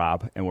friend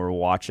Rob, and we're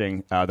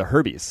watching the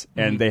Herbies,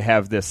 and they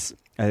have this.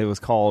 It was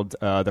called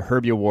the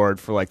Herbie Award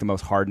for the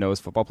most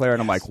hard-nosed football player,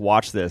 and I'm like,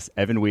 watch this.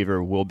 Evan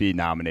Weaver will be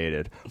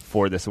nominated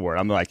for this award.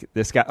 I'm like,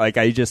 this guy.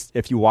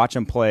 If you watch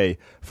him play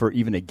for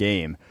even a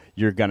game,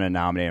 you're gonna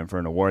nominate him for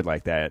an award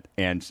like that.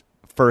 And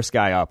first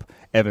guy up,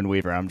 Evan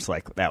Weaver. I'm just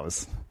like, that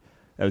was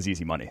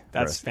easy money.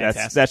 That's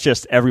fantastic. That's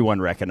just everyone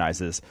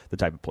recognizes the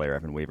type of player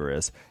Evan Weaver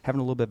is.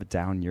 Having a little bit of a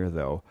down year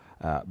though.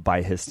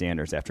 by his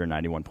standards after a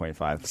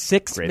 91.5.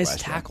 6 grade missed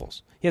last year.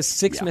 tackles. He has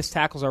 6 missed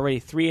tackles already,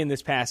 3 in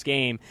this past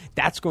game.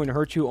 That's going to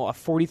hurt you. A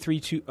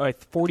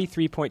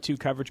 43.2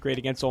 coverage grade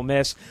against Ole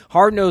Miss.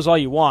 Hard nose all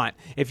you want.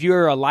 If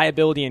you're a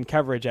liability in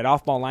coverage at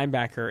off-ball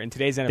linebacker in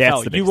today's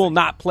NFL, you will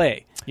not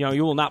play.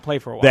 You will not play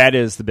for a while. That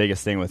is the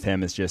biggest thing with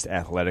him is just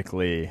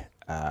athletically.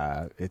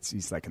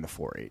 He's like in the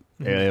 4.8.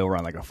 He'll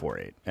run like a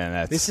 4.8,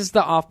 and this is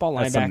the off-ball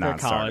linebacker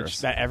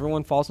college that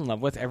everyone falls in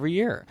love with every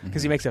year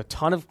because he makes a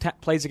ton of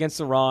plays against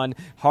the run,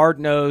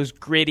 hard-nosed,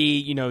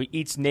 gritty.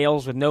 Eats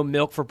nails with no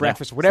milk for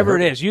breakfast, whatever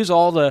it is. Use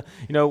all the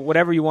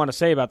whatever you want to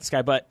say about this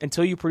guy, but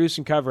until you produce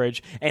in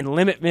coverage and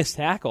limit missed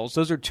tackles,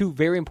 those are 2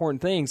 very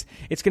important things.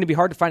 It's going to be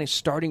hard to find a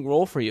starting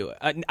role for you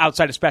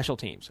outside of special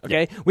teams.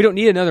 Okay, we don't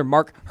need another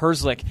Mark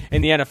Herzlich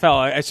in the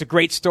NFL. It's a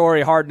great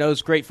story,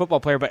 hard-nosed, great football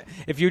player, but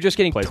if you're just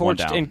getting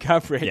torched in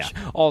coverage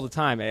all the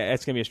time,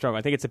 it's going to be a struggle.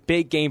 I think it's a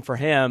big game for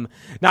him,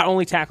 not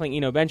only tackling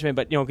Eno Benjamin,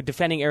 but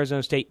defending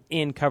Arizona State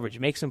in coverage.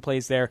 Make some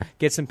plays there,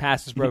 get some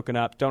passes broken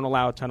up, don't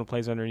allow a ton of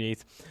plays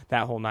underneath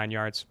that whole 9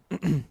 yards.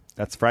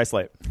 That's the Friday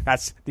slate.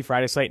 That's the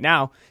Friday slate.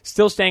 Now,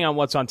 still staying on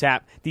what's on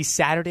tap, the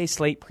Saturday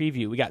slate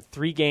preview. We got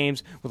 3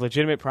 games with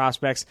legitimate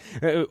prospects.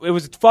 It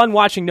was fun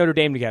watching Notre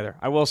Dame together,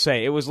 I will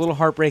say. It was a little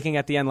heartbreaking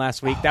at the end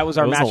last week. That was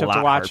our matchup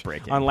to watch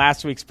on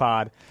last week's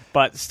pod.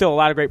 But still a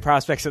lot of great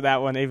prospects of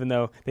that one, even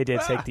though they did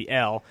take the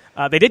L.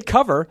 They did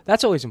cover.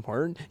 That's always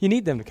important. You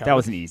need them to cover. That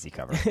was an easy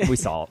cover.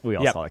 We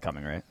all saw it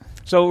coming, right?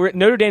 So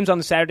Notre Dame's on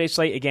the Saturday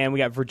slate. Again, we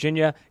got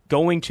Virginia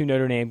going to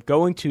Notre Dame,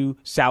 going to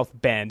South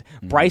Bend.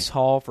 Bryce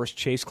Hall versus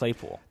Chase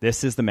Claypool.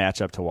 This is the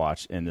matchup to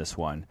watch in this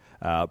one.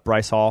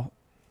 Bryce Hall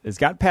has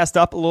gotten passed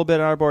up a little bit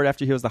on our board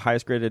after he was the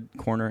highest graded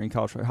corner in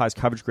college, highest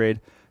coverage grade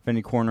of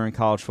any corner in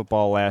college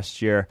football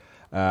last year.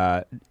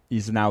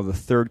 He's now the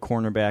 3rd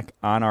cornerback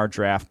on our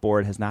draft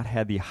board. Has not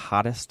had the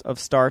hottest of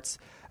starts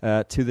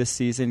to this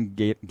season.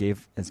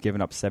 Has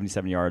given up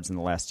 77 yards in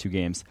the last 2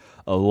 games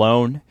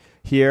alone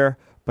here.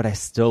 But I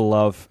still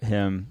love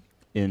him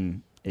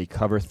in a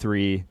cover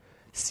 3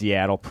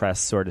 Seattle press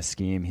sort of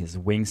scheme. His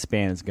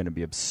wingspan is going to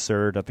be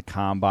absurd at the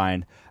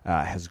combine.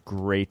 Has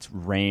great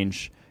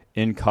range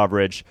in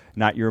coverage.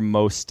 Not your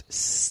most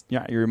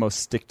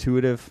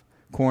stick-to-itive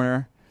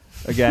corner.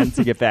 Again,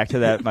 to get back to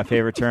that, my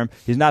favorite term,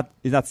 he's not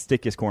the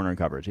stickiest corner in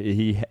coverage.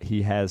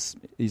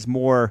 He's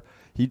more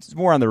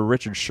on the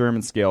Richard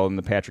Sherman scale than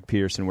the Patrick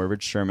Peterson, where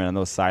Richard Sherman on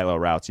those silo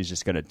routes, he's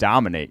just going to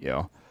dominate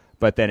you.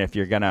 But then if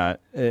you're going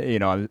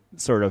to,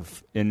 sort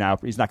of he's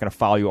not going to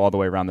follow you all the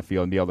way around the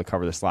field and be able to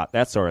cover the slot,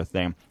 that sort of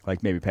thing,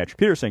 like maybe Patrick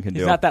Peterson can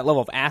do. He's not that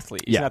level of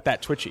athlete. He's not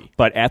that twitchy.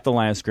 But at the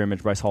line of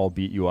scrimmage, Bryce Hall will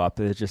beat you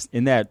up. It's just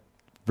in that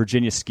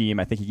Virginia scheme,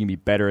 I think he can be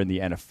better in the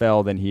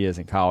NFL than he is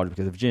in college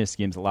because the Virginia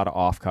scheme is a lot of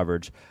off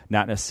coverage,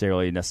 not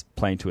necessarily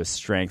playing to his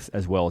strengths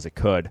as well as it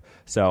could.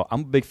 So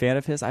I'm a big fan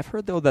of his. I've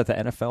heard, though, that the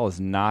NFL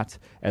is not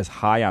as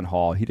high on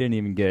Hall. He didn't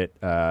even get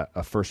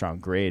a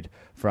first-round grade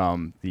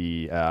from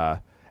the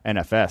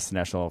NFS,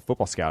 National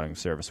Football Scouting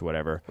Service, or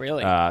whatever.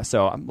 Really?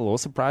 So I'm a little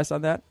surprised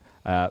on that.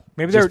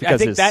 Maybe I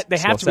think that they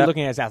have to be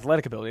looking at his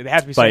athletic ability. They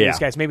have to be saying this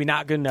guy's maybe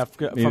not good enough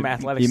from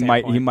athletic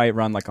standpoint. He might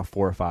run like a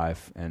 4 or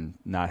 5 and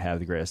not have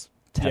the greatest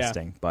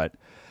testing, but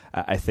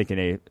I think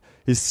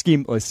his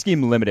scheme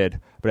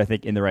limited, but I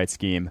think in the right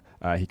scheme,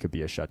 he could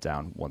be a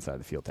shutdown one side of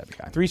the field type of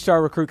guy.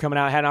 3-star recruit coming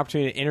out. Had an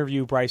opportunity to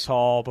interview Bryce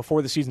Hall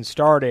before the season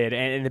started,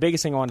 and the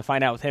biggest thing I wanted to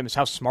find out with him is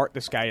how smart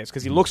this guy is,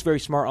 because he looks very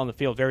smart on the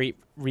field, very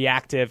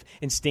reactive,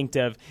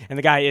 instinctive, and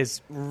the guy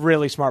is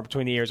really smart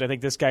between the ears. I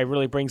think this guy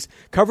really brings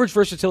coverage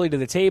versatility to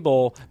the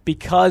table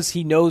because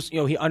he knows,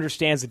 he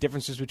understands the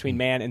differences between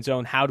man and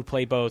zone, how to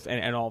play both,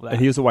 and all of that.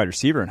 And he was a wide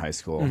receiver in high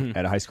school,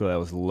 at a high school that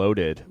was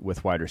loaded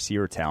with wide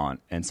receiver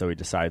talent, and so he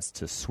decides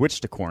to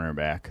switch to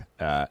cornerback.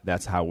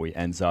 That's how he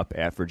ends up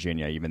at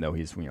Virginia, even though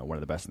he's one of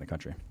the best in the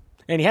country.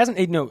 And he hasn't,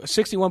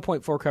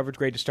 61.4 coverage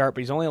grade to start, but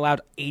he's only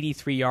allowed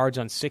 83 yards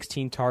on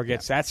 16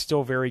 targets. Yeah. That's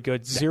still very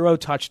good. 0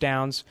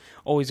 touchdowns,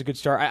 always a good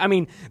start. I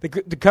mean, the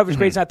coverage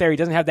grade's not there. He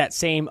doesn't have that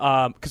same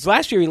because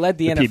last year he led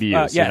the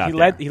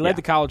NFL. He led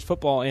the college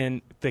football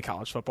in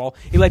college football.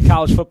 He led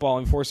college football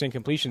in forcing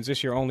completions.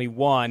 This year, only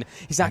 1.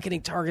 He's not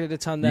getting targeted a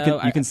ton,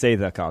 though. You can say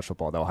the college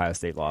football. The Ohio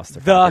State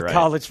lost.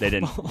 College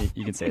football.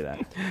 You can say that.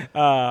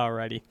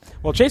 Alrighty.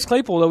 Well, Chase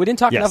Claypool, though, we didn't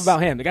talk enough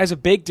about him. The guy's a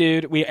big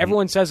dude.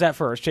 Everyone says that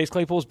first. Chase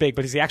Claypool's big,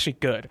 but is he actually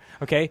good?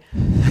 Okay,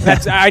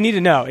 I need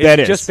to know. Is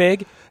he just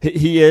big?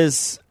 He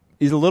is.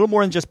 He's a little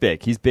more than just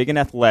big. He's big and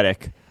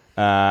athletic.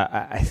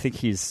 I think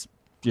he's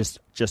just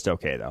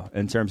okay, though,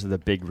 in terms of the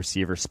big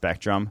receiver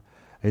spectrum.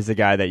 He's a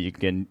guy that you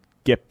can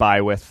get by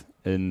with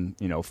in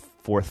 4th,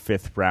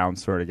 5th round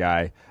sort of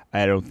guy.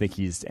 I don't think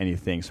he's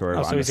anything sort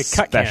of on he's a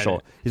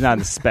special. He's not on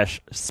the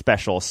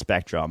special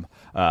spectrum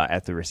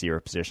at the receiver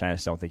position. I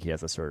just don't think he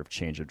has a sort of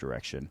change of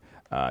direction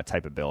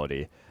type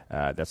ability.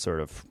 That sort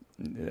of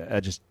I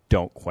just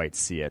don't quite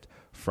see it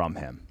from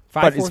him.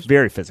 But it's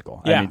very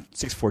physical. Yeah. I mean,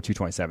 6'4",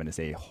 227 is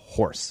a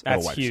horse.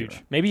 That's huge.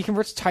 Receiver. Maybe he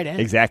converts to tight end.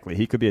 Exactly.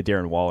 He could be a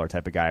Darren Waller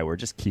type of guy where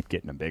just keep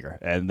getting him bigger.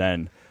 And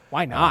then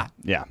why not?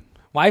 Yeah.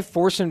 Why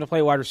force him to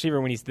play wide receiver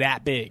when he's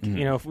that big?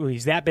 You know, if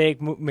he's that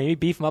big, maybe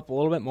beef him up a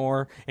little bit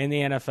more in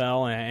the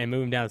NFL and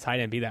move him down to tight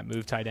end, be that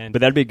move tight end. But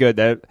that'd be good.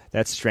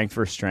 That's strength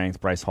for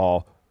strength. Bryce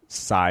Hall,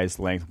 size,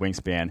 length,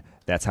 wingspan.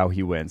 That's how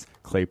he wins.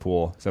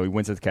 Claypool, so he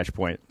wins at the catch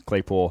point.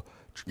 Claypool,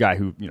 guy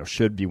who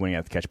should be winning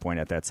at the catch point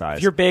at that size.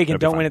 If you're big and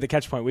don't win at the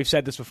catch point, we've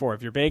said this before.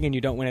 If you're big and you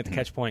don't win at the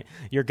catch point,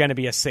 you're going to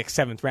be a 6th,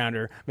 7th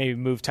rounder, maybe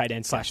move tight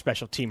end /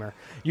 special teamer.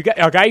 You got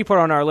a guy you put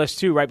on our list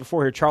too right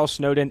before here, Charles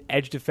Snowden,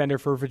 edge defender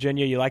for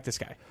Virginia. You like this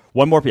guy?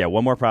 One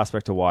more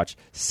prospect to watch.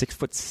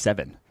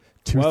 6'7",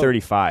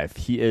 235.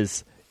 Whoa. He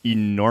is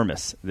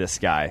enormous. This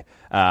guy,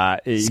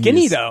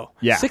 skinny though.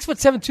 Yeah, 6'7",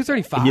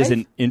 235. He is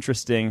an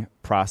interesting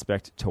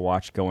prospect to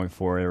watch going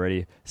forward.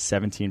 Already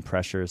 17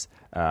 pressures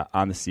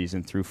on the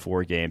season through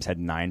 4 games. Had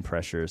 9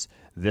 pressures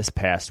this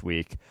past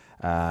week.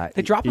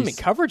 They drop him in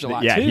coverage a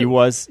lot. Yeah, too.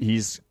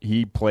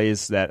 He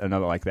plays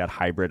that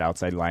hybrid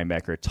outside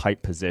linebacker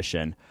type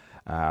position.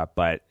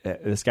 But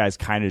this guy's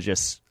kind of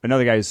just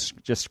another guy who's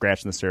just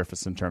scratching the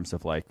surface in terms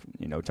of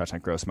touchdown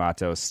gross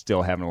Matos,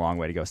 still having a long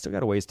way to go. Still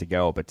got a ways to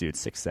go, but dude,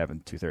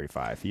 6'7",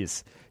 235.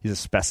 He's a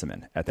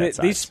specimen at that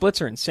size. These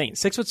splits are insane.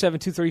 6'7",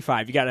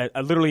 235. You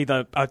got literally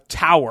a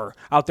tower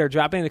out there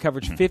dropping the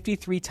coverage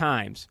 53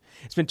 times.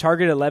 It's been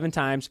targeted 11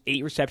 times,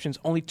 8 receptions,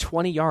 only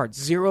 20 yards,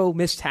 0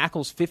 missed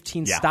tackles,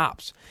 15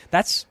 stops.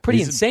 That's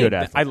pretty insane.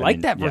 I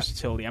like that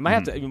versatility. I'm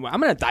going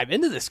to dive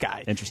into this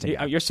guy. Interesting.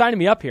 You're signing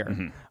me up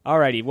here. All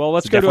righty. Well,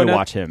 let's go to definitely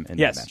watch him in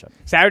that matchup.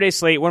 Saturday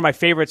slate, one of my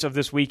favorites of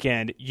this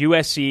weekend,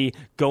 USC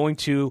going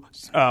to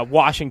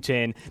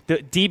Washington, the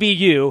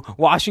DBU,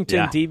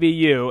 Washington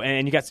DBU,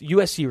 and you got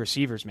USC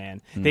receivers,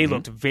 man. They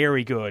looked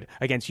very good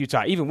against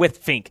Utah, even with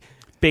Fink.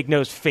 Big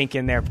nose Fink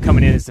in there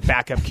coming in as the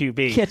backup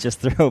QB. You can't just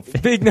throw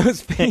Fink. Big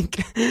nose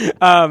Fink.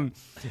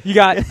 You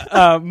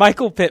got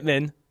Michael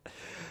Pittman.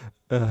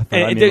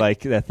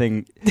 That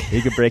thing,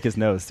 he could break his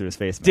nose through his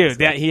face. Dude,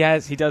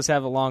 he does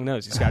have a long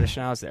nose. He's got a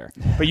schnoz there.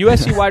 But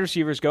USC wide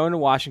receivers going to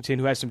Washington,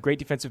 who has some great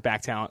defensive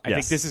back talent. I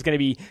think this is going to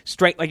be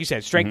strength, like you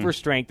said, strength for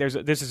strength.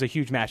 This is a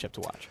huge matchup to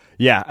watch.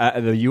 Yeah,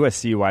 the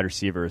USC wide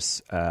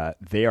receivers,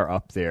 they are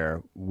up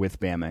there with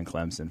Bama and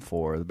Clemson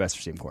for the best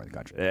receiving corps in the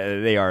country.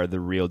 They are the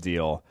real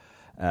deal.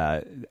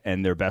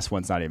 And their best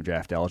one's not even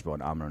draft eligible,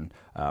 and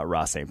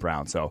Amon-Ra St.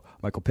 Brown. So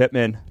Michael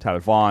Pittman, Tyler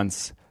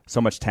Vaughns,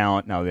 so much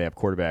talent. Now they have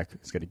quarterback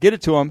who's going to get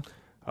it to him.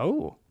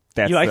 Oh,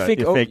 that's you like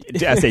Fink?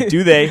 I say,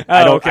 do they?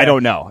 I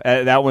don't know.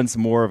 That one's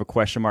more of a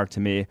question mark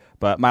to me.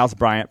 But Miles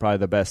Bryant, probably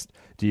the best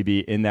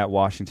DB in that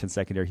Washington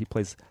secondary. He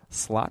plays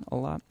slot a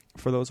lot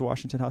for those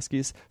Washington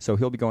Huskies, so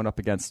he'll be going up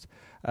against.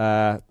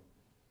 Going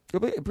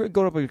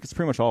up against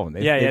pretty much all of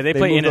them. They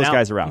play move in and those out.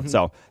 guys around.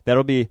 So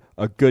that'll be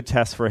a good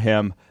test for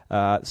him.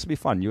 This will be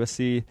fun.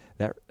 USC,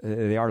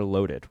 they are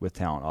loaded with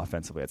talent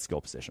offensively at skill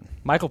position.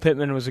 Michael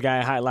Pittman was a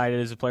guy I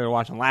highlighted as a player to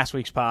watch on last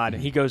week's pod.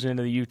 He goes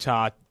into the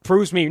Utah,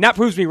 proves me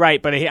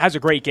right, but he has a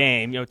great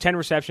game. 10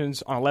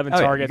 receptions on 11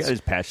 targets. You got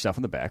his patch stuff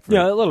in the back. A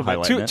little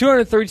bit.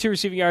 232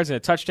 receiving yards and a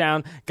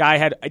touchdown.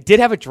 Did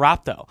have a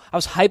drop though. I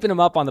was hyping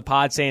him up on the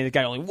pod, saying the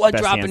guy only one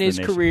drop in his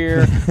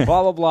career.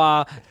 Blah blah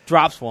blah.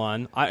 Drops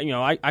one.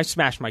 I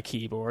smashed my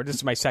keyboard. This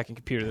is my second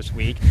computer this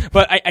week.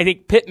 But I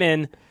think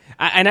Pittman.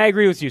 And I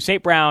agree with you.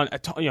 St. Brown,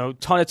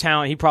 ton of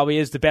talent. He probably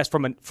is the best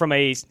from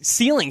a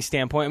ceiling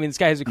standpoint. I mean, this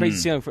guy has a crazy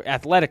ceiling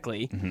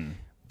athletically.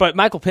 But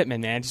Michael Pittman,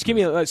 man, just give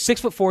me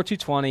 6'4",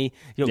 220.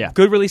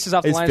 Good releases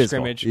off the line of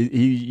scrimmage.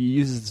 He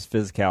uses his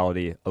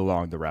physicality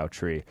along the route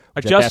tree.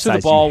 Adjust to the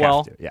ball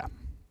well. Yeah.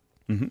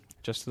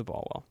 Adjust to the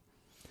ball well.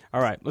 All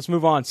right, let's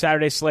move on.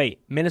 Saturday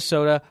slate: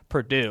 Minnesota,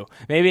 Purdue.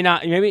 Maybe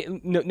not.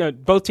 No.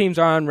 Both teams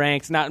are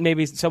unranked.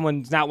 Maybe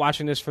someone's not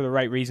watching this for the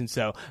right reasons.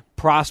 So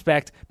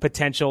prospect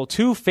potential.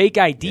 2 fake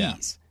IDs. Yeah.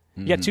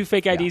 You got 2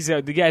 fake IDs.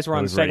 The guys were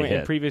on the segment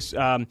in previous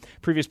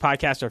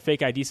podcast. Our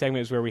fake ID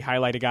segment is where we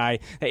highlight a guy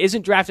that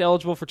isn't draft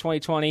eligible for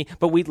 2020,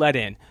 but we let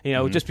in.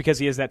 Just because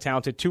he is that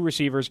talented. 2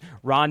 receivers: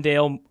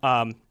 Rondale.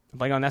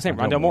 Blank on that name.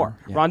 Rondale Moore.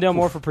 Yeah. Rondale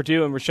Moore for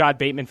Purdue and Rashad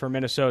Bateman for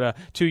Minnesota.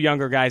 2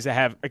 younger guys that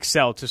have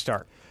excelled to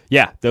start.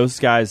 Yeah, those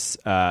guys,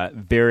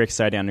 very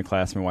exciting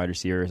underclassmen wide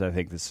receivers. I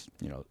think this,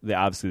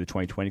 obviously the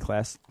 2020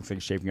 class looks like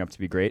it's shaping up to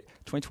be great.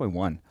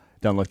 2021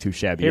 doesn't look too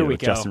shabby. Here we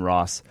with go. Justin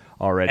Ross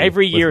already.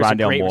 Every year is a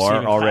Rondale great Moore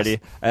receiving already.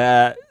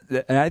 class.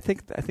 And I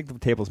think the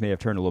tables may have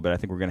turned a little bit. I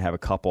think we're going to have a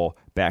couple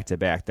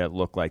back-to-back that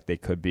look like they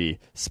could be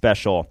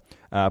special.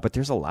 But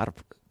there's a lot of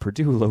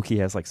Purdue low-key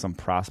has some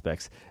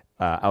prospects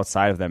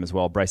outside of them as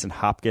well. Bryson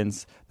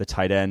Hopkins, the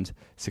tight end,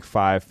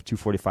 6'5",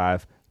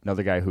 245.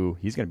 Another guy who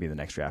he's going to be the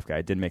next draft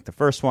guy. Didn't make the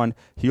first one.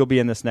 He'll be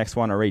in this next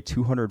one. Already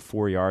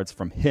 204 yards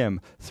from him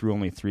through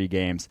only 3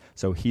 games.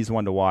 So he's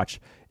one to watch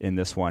in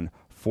this one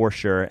for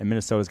sure. And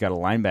Minnesota's got a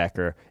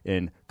linebacker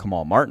in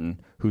Kamal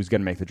Martin who's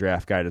going to make the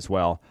draft guide as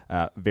well.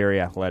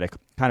 Very athletic.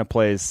 Kind of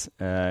plays.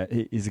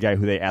 He's a guy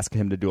who they ask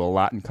him to do a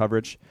lot in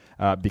coverage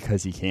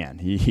because he can.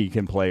 He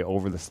can play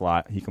over the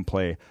slot. He can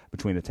play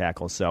between the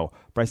tackles. So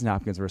Bryson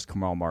Hopkins versus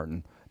Kamal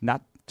Martin.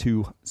 Not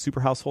two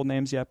super household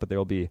names yet, but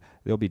they'll be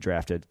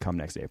drafted come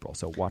next April.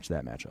 So watch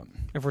that matchup.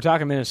 If we're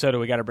talking Minnesota,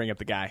 we got to bring up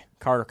the guy,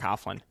 Carter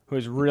Coughlin, who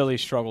has really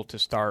struggled to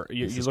start.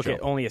 You look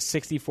at only a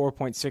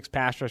 64.6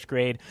 pass rush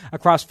grade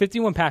across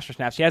 51 pass rush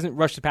snaps. He hasn't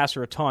rushed the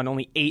passer a ton,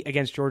 only 8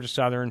 against Georgia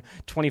Southern,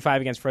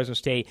 25 against Fresno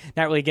State.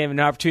 Not really giving him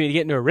an opportunity to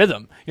get into a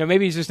rhythm.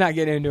 Maybe he's just not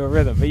getting into a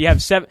rhythm. But you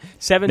have seven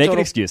Make total, an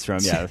excuse for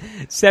him, yeah.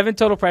 7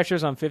 total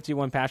pressures on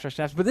 51 pass rush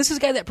snaps. But this is a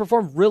guy that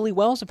performed really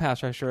well as a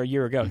pass rusher a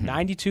year ago.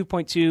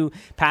 92.2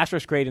 pass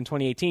rush grade in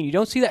 2018. You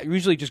don't see that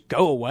usually just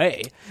go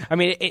away. I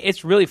mean,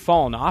 it's really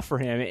fallen off for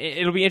him.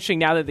 It'll be interesting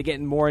now that they're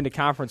getting more into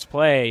conference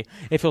play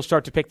if he'll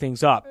start to pick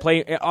things up.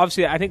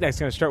 Obviously, I think that's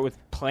going to start with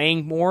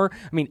playing more.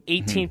 I mean,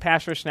 18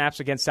 pass rush snaps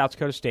against South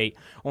Dakota State,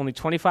 only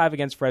 25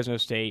 against Fresno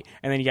State,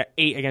 and then you got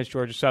 8 against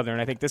Georgia Southern.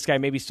 I think this guy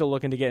may be still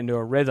looking to get into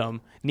a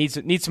rhythm. Needs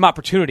some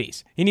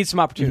opportunities. He needs some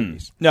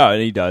opportunities. No,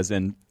 and he does,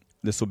 and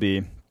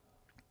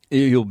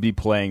he'll be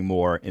playing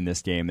more in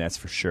this game, that's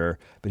for sure.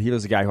 But he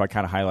was a guy who I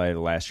kind of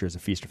highlighted last year as a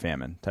feast or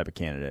famine type of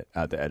candidate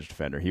at the edge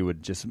defender. He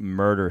would just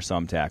murder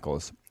some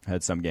tackles.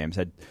 Had some games,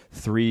 had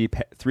three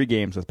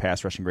games with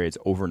pass rushing grades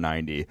over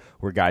 90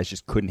 where guys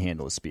just couldn't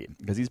handle his speed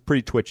because he's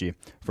pretty twitchy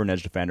for an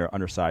edge defender,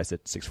 undersized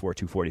at 6'4",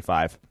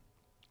 245.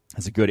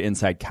 Has a good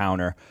inside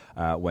counter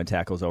when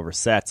tackles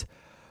overset.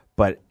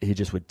 But he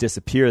just would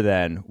disappear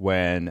then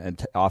when an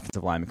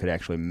offensive lineman could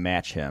actually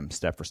match him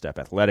step for step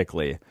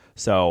athletically.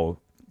 So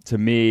to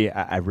me,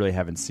 I really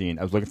haven't seen.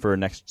 I was looking for a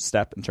next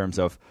step in terms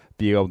of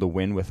being able to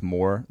win with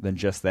more than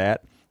just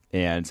that.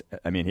 And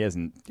I mean, he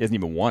hasn't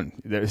even won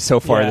so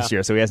far this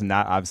year. So he has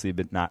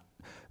not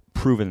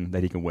proven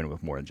that he can win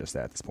with more than just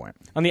that at this point.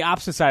 On the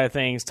opposite side of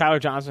things, Tyler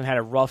Johnson had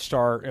a rough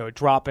start, a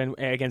drop in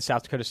against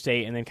South Dakota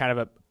State, and then kind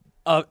of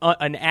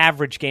an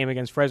average game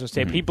against Fresno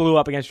State. He blew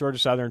up against Georgia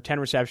Southern, 10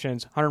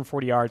 receptions,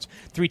 140 yards,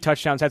 3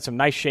 touchdowns, had some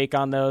nice shake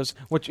on those.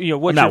 What's your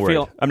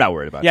feel? I'm not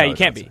worried about Yeah, Tyler you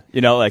can't Johnson.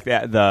 be. Like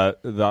that, the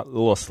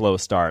little slow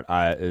start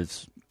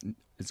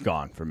it's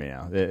gone for me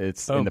now.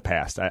 It's in the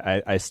past.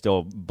 I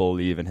still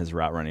believe in his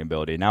route running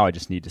ability. Now I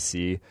just need to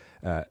see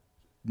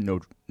no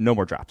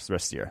more drops the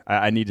rest of the year.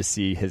 I need to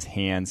see his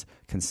hands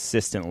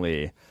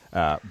consistently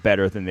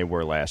better than they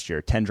were last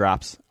year. 10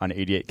 drops on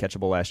 88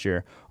 catchable last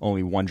year.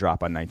 Only 1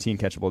 drop on 19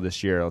 catchable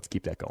this year. Let's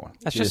keep that going.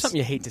 That's just something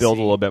you hate to build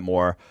see. a little bit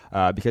more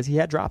because he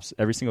had drops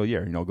every single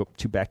year. Go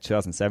back to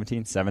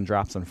 2017, 7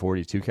 drops on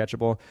 42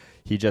 catchable.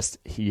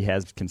 He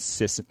has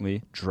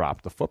consistently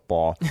dropped the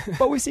football,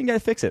 but we've seen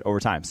guys fix it over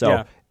time.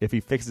 So if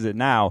he fixes it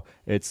now,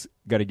 it's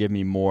going to give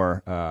me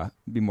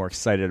be more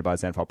excited about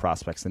his NFL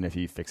prospects than if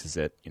he fixes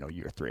it,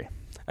 year 3.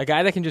 A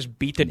guy that can just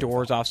beat the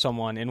doors off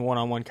someone in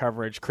one-on-one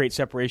coverage, create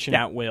separation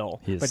at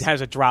will, but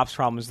has a drops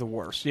problem is the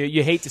worst.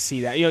 You hate to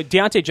see that.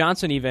 Deontay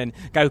Johnson, even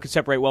guy who could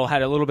separate well,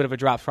 had a little bit of a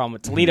drops problem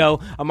with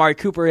Toledo. Amari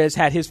Cooper has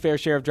had his fair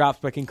share of drops,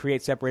 but can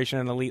create separation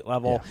at an elite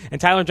level. Yeah.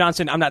 And Tyler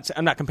Johnson, I'm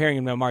not comparing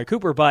him to Amari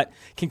Cooper, but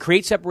can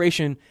create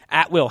separation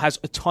at will. Has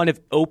a ton of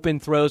open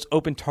throws,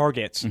 open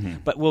targets,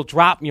 but will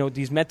drop.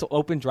 These mental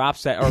open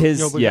drops that are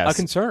a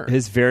concern.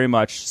 His very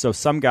much. So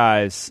some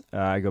guys,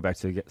 I go back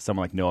to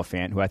someone like Noah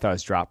Fant, who I thought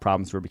his drop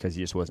problems were because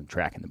he just wasn't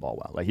tracking the ball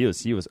well. Like he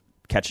was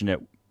catching it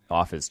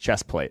off his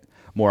chest plate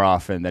more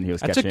often than he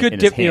was catching it in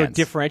his hands. That's a good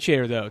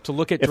differentiator, though, to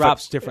look at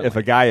drops differently. If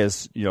a guy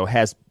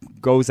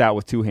goes out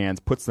with 2 hands,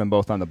 puts them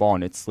both on the ball,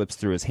 and it slips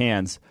through his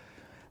hands,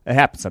 it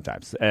happens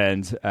sometimes.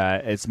 And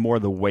it's more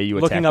the way you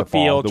attack the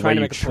ball, the way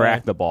you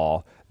track the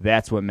ball.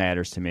 That's what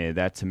matters to me.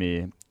 That, to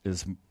me,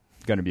 is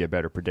going to be a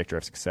better predictor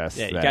of success.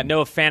 Yeah, you got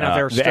Noah Fant out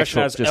there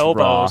stretching out his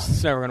elbows. Raw.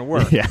 It's never going to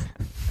work. Yeah.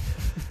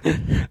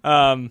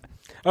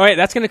 All right,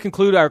 that's going to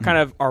conclude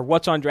our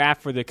What's on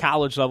Draft for the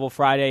college level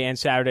Friday and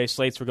Saturday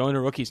slates. We're going to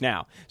rookies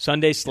now.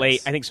 Sunday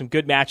slate, I think some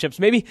good matchups.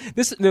 Maybe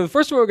the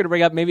first one we're going to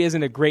bring up maybe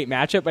isn't a great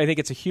matchup, but I think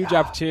it's a huge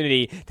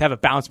opportunity to have a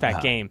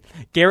bounce-back game.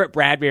 Garrett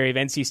Bradbury of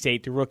NC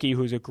State, the rookie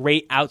who's a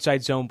great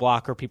outside zone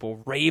blocker.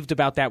 People raved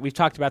about that. We've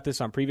talked about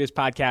this on previous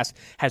podcasts.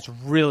 Has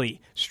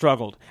really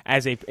struggled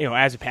as a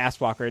pass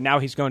blocker. And now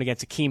he's going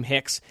against Akeem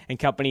Hicks and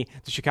company.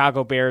 The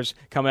Chicago Bears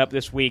coming up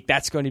this week.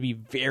 That's going to be a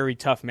very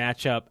tough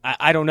matchup.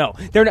 I don't know.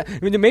 They're not.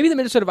 Maybe the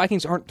Minnesota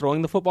Vikings aren't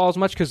throwing the football as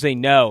much because they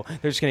know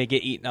they're just going to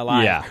get eaten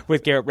alive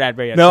with Garrett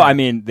Bradbury. I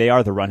mean, they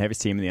are the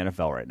run-heaviest team in the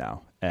NFL right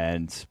now.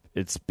 And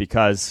it's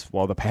because,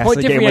 the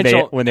passing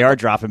game, when they are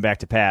dropping back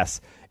to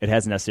pass, it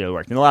hasn't necessarily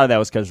worked. And a lot of that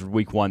was because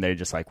week 1, they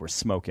just were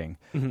smoking.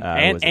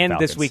 And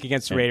this week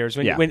against the Raiders.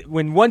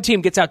 When one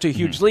team gets out to a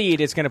huge lead,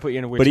 it's going to put you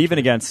in a weird situation. Even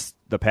against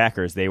the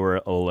Packers, they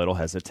were a little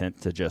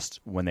hesitant to just,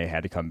 when they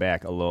had to come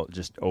back,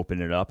 just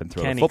open it up and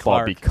throw the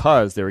football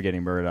because they were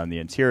getting murdered on the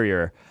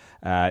interior.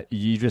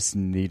 You just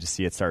need to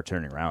see it start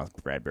turning around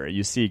with Bradbury.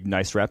 You see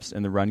nice reps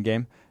in the run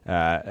game.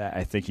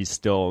 I think he's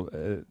still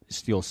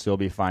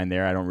be fine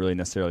there. I don't really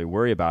necessarily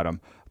worry about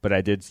him, but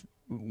I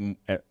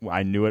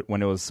knew it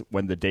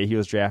when the day he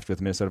was drafted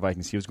with Minnesota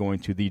Vikings. He was going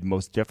to the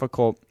most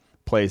difficult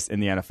place in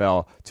the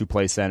NFL to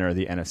play center of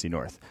the NFC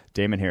North.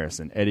 Damon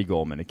Harrison, Eddie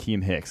Goldman,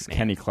 Akeem Hicks,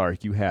 Kenny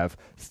Clark. You have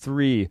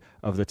 3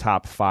 of the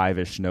top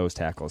 5-ish nose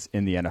tackles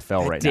in the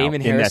NFL right now.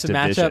 Damon Harrison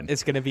matchup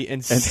is going to be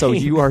insane. And so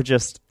you are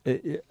just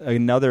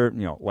another,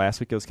 last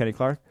week it was Kenny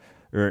Clark,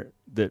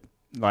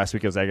 last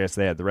week it was, I guess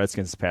they had the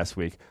Redskins this past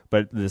week,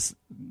 but this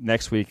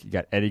next week you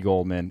got Eddie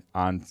Goldman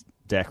on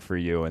deck for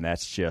you, and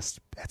that's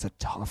a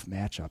tough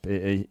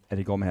matchup.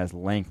 Eddie Goldman has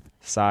length,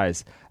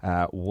 size.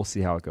 We'll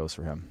see how it goes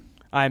for him.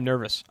 I'm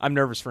nervous. I'm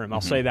nervous for him.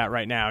 I'll say that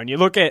right now. And you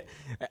look at,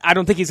 I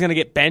don't think he's going to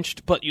get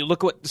benched, but you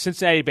look at what the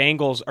Cincinnati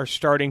Bengals are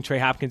starting Trey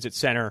Hopkins at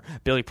center.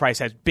 Billy Price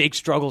has big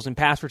struggles in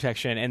pass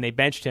protection, and they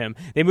benched him.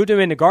 They moved him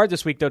into guard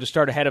this week, though, to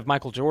start ahead of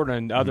Michael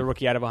Jordan, the other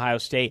rookie out of Ohio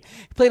State.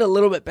 He played a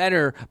little bit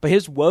better, but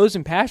his woes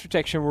in pass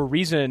protection were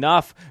reason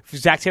enough for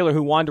Zach Taylor,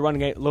 who wanted to run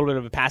a little bit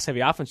of a pass-heavy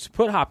offense, to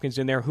put Hopkins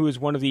in there, who is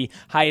one of the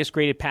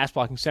highest-graded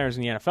pass-blocking centers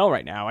in the NFL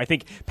right now. I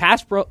think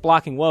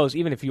pass-blocking woes,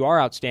 even if you are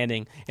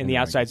outstanding in the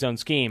outside zone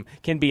scheme,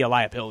 can be a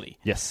liability.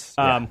 Yes.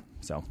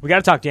 So we got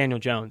to talk Daniel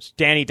Jones,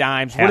 Danny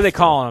Dimes. What are they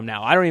calling him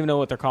now? I don't even know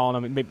what they're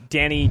calling him.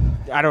 Danny,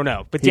 I don't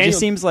know. But he just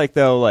seems like,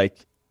 though,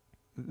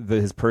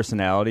 his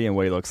personality and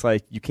what he looks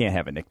like, you can't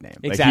have a nickname.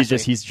 Exactly.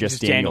 He's just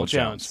Daniel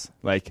Jones.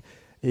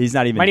 He's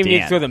not even. Might even Dan.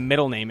 need to throw the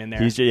middle name in there.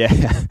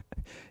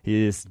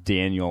 He is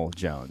Daniel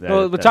Jones.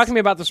 But talk to me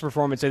about this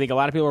performance. I think a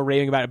lot of people are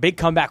raving about it. A big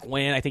comeback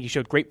win. I think he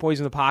showed great poise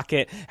in the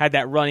pocket, had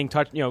that running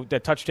touch,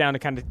 that touchdown to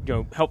kind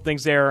of help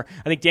things there.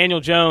 I think Daniel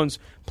Jones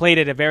played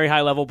at a very high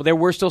level, but there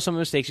were still some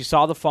mistakes. You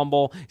saw the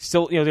fumble.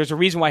 Still, there's a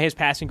reason why his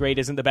passing grade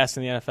isn't the best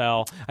in the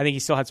NFL. I think he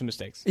still had some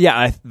mistakes.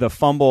 Yeah, the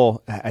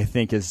fumble I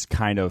think is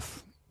kind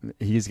of.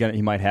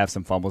 He might have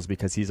some fumbles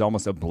because he's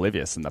almost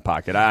oblivious in the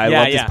pocket. I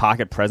love his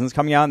pocket presence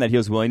coming out and that he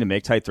was willing to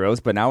make tight throws,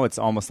 but now it's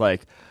almost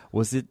like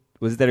was it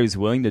that he was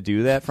willing to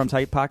do that from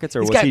tight pockets,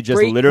 or was he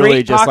just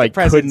literally just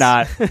could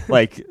not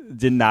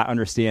did not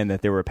understand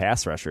that there were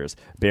pass rushers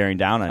bearing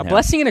down on him? A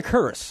blessing and a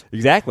curse.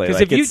 Exactly.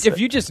 Because if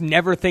you just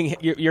never think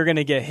you're going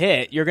to get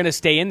hit, you're going to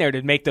stay in there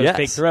to make those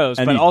big throws,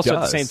 but also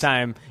at the same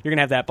time you're going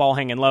to have that ball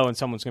hanging low and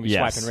someone's going to be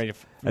swiping ready.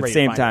 At the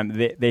same time,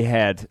 they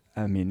had.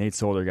 I mean, Nate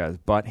Solder got his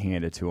butt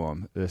handed to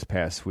him this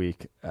past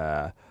week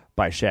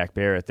by Shaq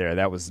Barrett there.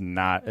 That was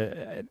not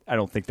 – I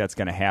don't think that's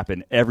going to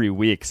happen every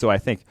week. So I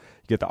think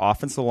you get the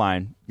offensive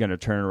line going to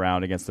turn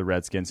around against the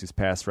Redskins, whose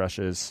pass rush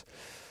is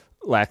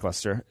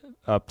lackluster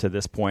up to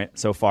this point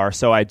so far.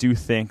 So I do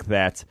think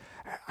that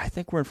 – I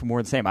think we're in for more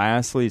of the same. I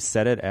honestly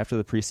said it after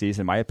the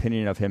preseason. My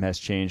opinion of him has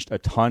changed a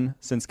ton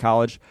since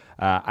college.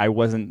 I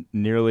wasn't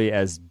nearly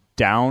as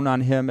down on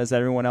him as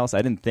everyone else.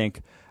 I didn't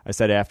think – I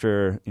said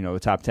after the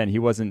top 10, he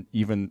was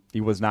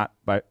not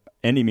by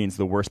any means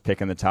the worst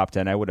pick in the top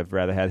 10. I would have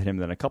rather had him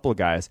than a couple of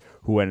guys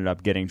who ended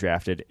up getting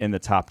drafted in the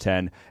top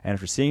 10. And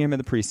after seeing him in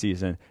the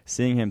preseason,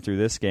 seeing him through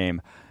this game,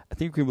 I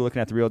think we can be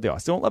looking at the real deal. I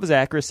still don't love his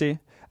accuracy.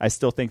 I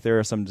still think there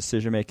are some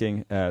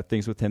decision-making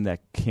things with him that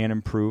can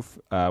improve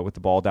with the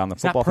ball down the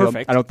football field.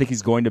 I don't think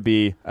he's going to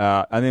be.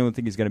 I don't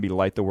think he's going to be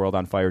light the world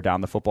on fire down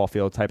the football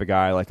field type of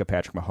guy like a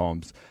Patrick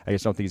Mahomes. I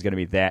just don't think he's going to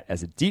be that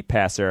as a deep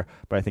passer.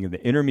 But I think in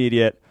the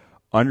intermediate,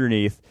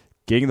 underneath,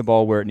 getting the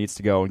ball where it needs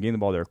to go and getting the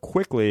ball there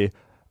quickly,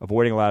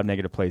 avoiding a lot of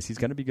negative plays, he's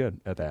going to be good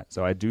at that.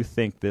 So I do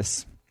think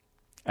this.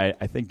 I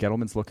think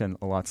Gettleman's looking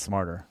a lot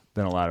smarter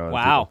than a lot of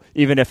other people.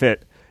 Even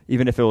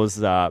if it was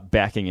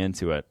backing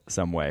into it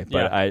some way.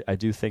 But I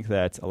do think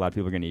that a lot of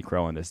people are going to eat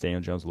crow on this. Daniel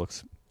Jones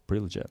looks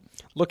pretty legit.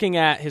 Looking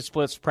at his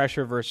splits,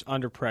 pressure versus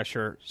under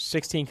pressure,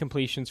 16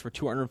 completions for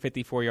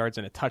 254 yards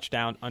and a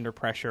touchdown under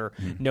pressure,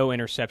 no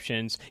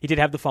interceptions. He did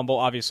have the fumble,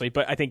 obviously,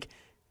 but I think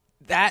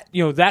that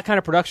that kind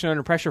of production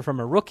under pressure from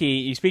a rookie,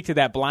 you speak to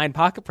that blind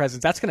pocket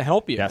presence, that's going to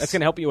help you. Yes. That's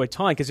going to help you a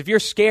ton, because if you're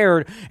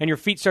scared and your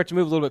feet start to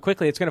move a little bit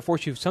quickly, it's going to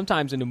force you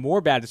sometimes into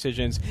more bad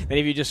decisions than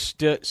if you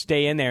just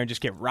stay in there and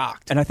just get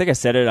rocked. And I think I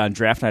said it on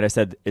draft night. I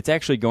said it's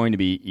actually going to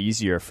be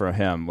easier for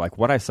him. Like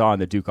what I saw in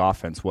the Duke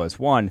offense was,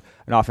 one,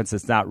 an offense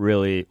that's not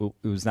really,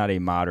 it was not a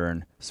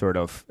modern sort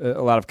of,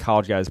 a lot of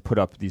college guys put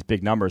up these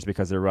big numbers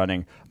because they're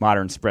running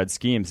modern spread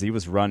schemes. He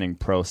was running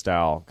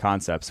pro-style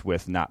concepts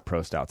with not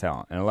pro-style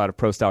talent. And a lot of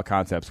pro-style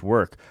concepts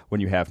work when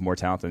you have more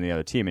talent than the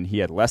other team, and he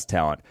had less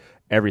talent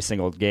every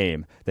single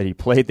game that he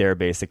played there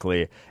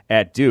basically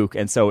at Duke.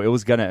 And so it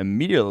was going to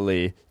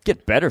immediately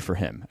get better for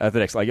him at the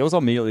next. Like it was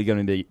immediately going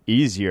to be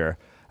easier.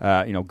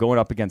 Going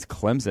up against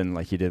Clemson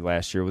like he did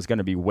last year was going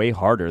to be way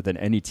harder than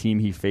any team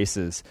he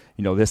faces,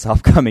 this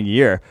upcoming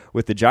year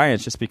with the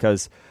Giants, just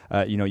because,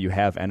 you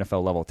have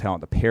NFL level talent.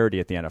 The parity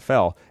at the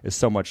NFL is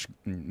so much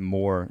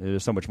more.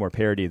 There's so much more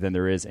parity than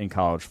there is in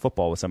college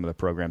football with some of the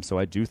programs. So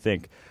I do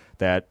think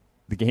that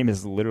the game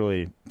is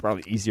literally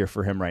probably easier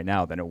for him right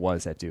now than it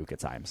was at Duke at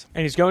times.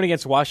 And he's going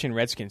against the Washington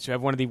Redskins, who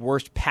have one of the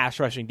worst pass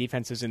rushing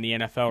defenses in the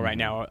NFL right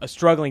now. A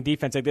struggling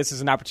defense like this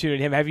is an opportunity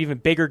to him to have an even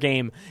bigger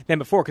game than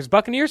before, because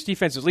Buccaneers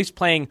defense is at least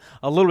playing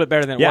a little bit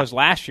better than it was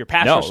last year.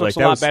 Pass rush looks a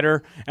lot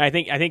better, and I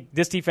think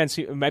this defense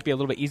might be a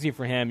little bit easier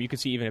for him. You could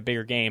see even a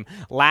bigger game.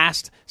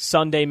 Last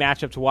Sunday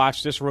matchup to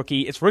watch, this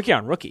rookie, it's rookie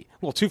on rookie,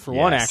 a little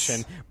 2-for-1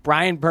 action.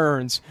 Brian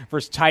Burns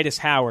versus Titus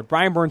Howard.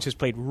 Brian Burns has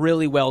played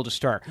really well to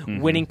start,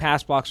 winning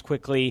pass blocks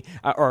quickly,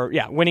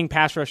 winning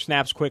pass rush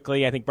snaps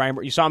quickly. I think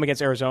you saw him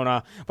against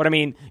Arizona, but I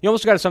mean, you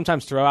almost got to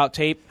sometimes throw out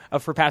tape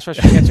for pass rush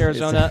against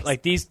Arizona.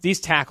 Like these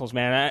tackles,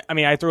 man.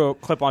 I threw a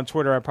clip on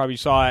Twitter. I probably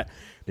saw it.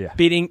 Yeah.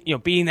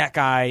 Beating that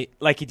guy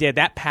like he did.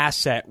 That pass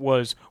set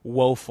was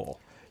woeful.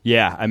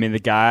 Yeah, I mean, the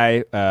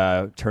guy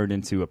turned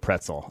into a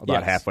pretzel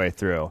about halfway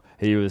through.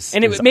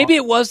 Maybe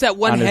it was that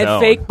one head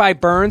fake by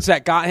Burns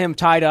that got him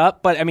tied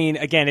up. But, I mean,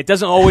 again, it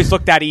doesn't always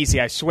look that easy,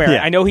 I swear.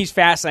 Yeah. I know he's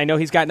fast, and I know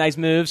he's got nice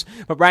moves,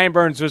 but Brian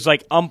Burns was,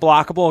 like,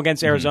 unblockable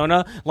against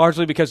Arizona,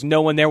 largely because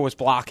no one there was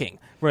blocking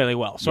really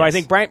well. So I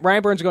think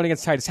Brian Burns going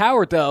against Titus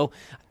Howard, though,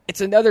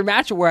 it's another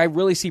matchup where I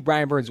really see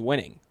Brian Burns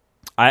winning.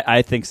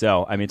 I think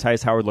so. I mean,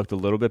 Titus Howard looked a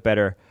little bit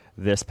better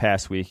this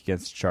past week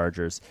against the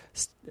Chargers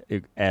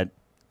at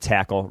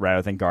tackle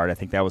rather than guard. I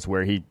think that was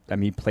where he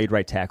played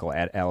right tackle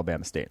at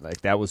Alabama State.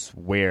 Like, that was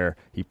where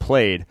he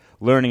played.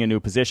 Learning a new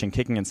position,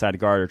 kicking inside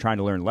guard or trying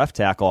to learn left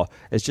tackle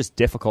is just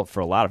difficult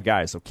for a lot of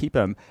guys. So keep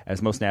him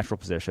as most natural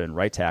position,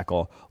 right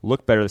tackle.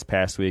 Looked better this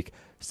past week.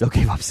 Still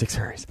gave up 6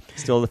 hurries.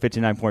 Still the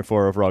 59.4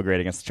 overall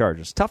grade against the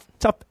Chargers. Tough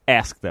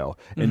ask, though.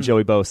 And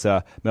Joey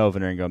Bosa,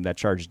 Melvin Ingram, that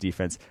Chargers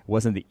defense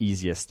wasn't the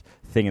easiest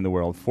thing in the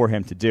world for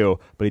him to do,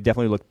 but he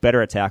definitely looked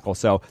better at tackle.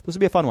 So this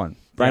would be a fun one.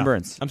 Brian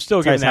Burns. I'm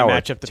still giving that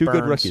matchup to Burns. Two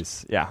good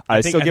rookies. Yeah,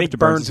 I still give it to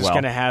Burns as well. Is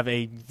going to have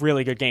a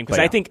really good game because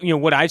I think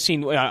what I've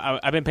seen.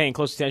 I've been paying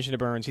close attention to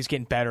Burns. He's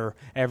getting better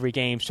every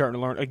game,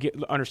 starting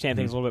to understand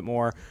things a little bit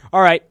more.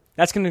 All right.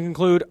 That's going to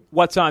conclude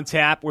What's on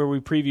Tap, where we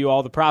preview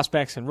all the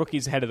prospects and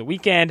rookies ahead of the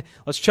weekend.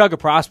 Let's chug a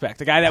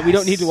prospect, a guy that we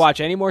don't need to watch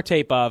any more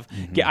tape of.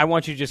 I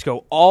want you to just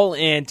go all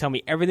in, tell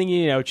me everything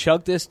you know,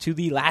 chug this to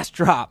the last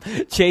drop.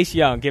 Chase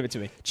Young, give it to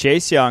me.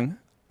 Chase Young,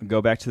 go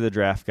back to the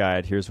draft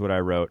guide. Here's what I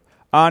wrote.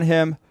 On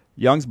him,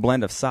 Young's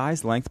blend of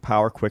size, length,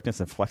 power, quickness,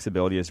 and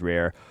flexibility is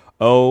rare.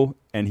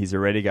 And he's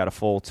already got a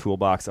full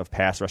toolbox of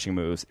pass rushing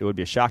moves. It would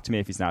be a shock to me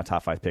if he's not a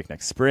top 5 pick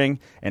next spring.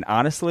 And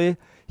honestly,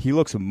 he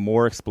looks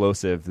more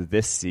explosive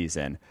this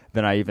season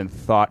than I even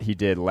thought he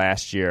did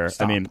last year.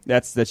 Stop. I mean,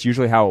 that's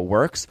usually how it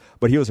works,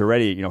 but he was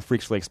already,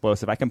 freakishly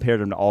explosive. I compared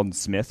him to Aldon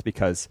Smith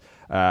because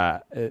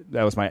that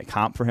was my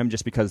comp for him,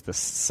 just because the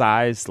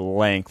size,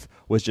 length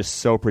was just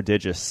so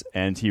prodigious,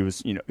 and he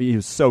was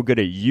so good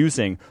at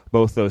using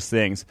both those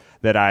things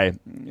that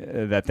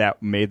that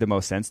made the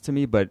most sense to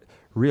me. But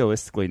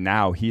realistically,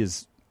 now he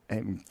is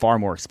far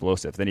more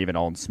explosive than even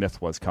Aldon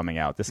Smith was coming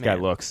out. This guy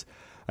looks,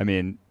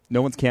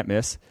 no one's can't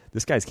miss.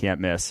 This guy's can't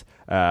miss.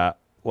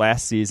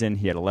 Last season,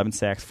 he had 11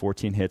 sacks,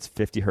 14 hits,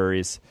 50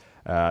 hurries.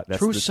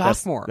 True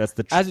sophomore. That's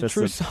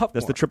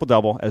the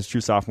triple-double as a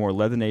true sophomore.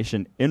 Led the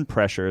nation in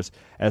pressures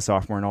as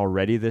sophomore, and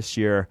already this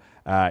year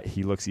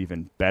he looks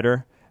even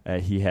better.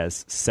 He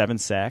has 7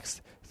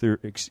 sacks through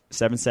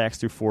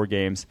 4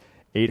 games,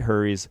 8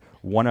 hurries,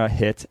 1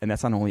 hit, and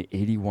that's on only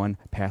 81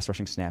 pass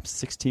rushing snaps.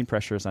 16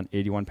 pressures on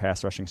 81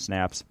 pass rushing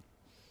snaps.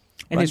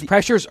 And his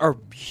pressures are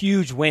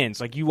huge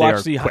wins. Like you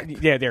watch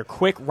they're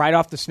quick right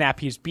off the snap.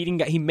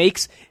 He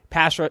makes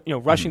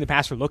rushing the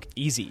passer look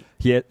easy.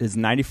 He is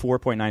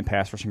 94.9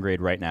 pass rushing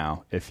grade right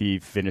now. If he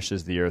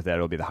finishes the year,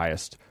 that'll be the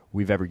highest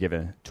we've ever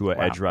given to an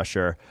edge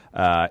rusher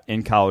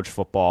in college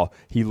football.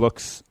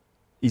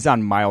 He's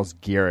on Myles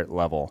Garrett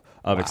level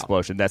of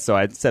explosion. So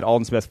I said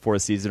Aldon Smith before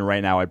the season.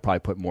 Right now, I'd probably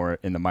put more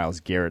in the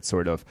Myles Garrett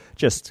sort of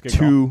just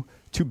too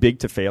big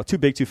to fail, too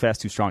big, too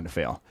fast, too strong to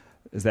fail.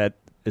 Is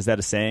that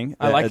a saying?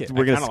 I like it. I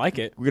kind of like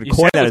it. We're going to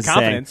coin that as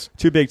saying.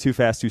 Too big, too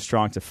fast, too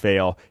strong to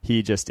fail.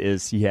 He just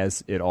is. He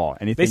has it all.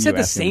 Anything they said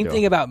the same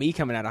thing about me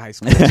coming out of high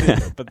school,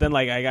 too. But then,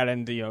 I got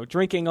into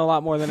drinking a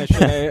lot more than I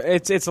should.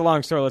 It's a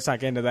long story. Let's not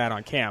get into that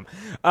on cam.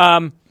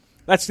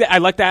 I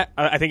like that.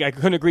 I think I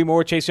couldn't agree more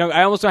with Chase Young.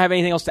 I almost don't have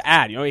anything else to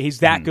add. He's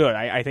that good.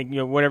 I think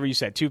whatever you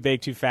said, too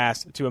big, too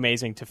fast, too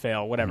amazing to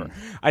fail, whatever.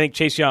 I think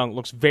Chase Young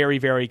looks very,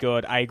 very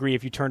good. I agree.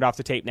 If you turned off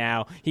the tape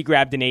now, he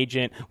grabbed an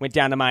agent, went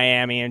down to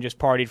Miami, and just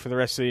partied for the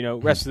rest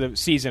of the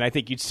season. I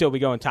think you'd still be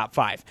going top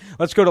 5.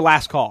 Let's go to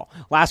last call.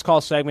 Last call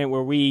segment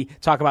where we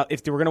talk about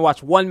if we're going to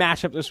watch one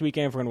matchup this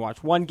weekend, if we're going to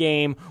watch one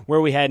game, where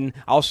are we heading?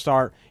 I'll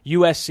start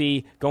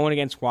USC going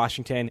against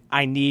Washington.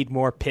 I need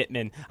more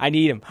Pittman. I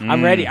need him.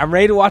 I'm ready. I'm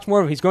ready to watch more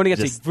of him. He's going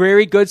against a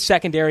very good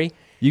secondary.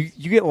 You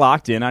get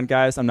locked in on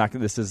guys.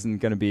 This isn't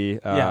going to be.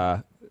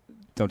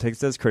 Don't Don't take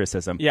this as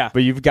criticism. Yeah.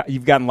 But you've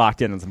gotten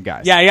locked in on some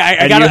guys. Yeah.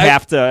 I gotta, you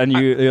have to, and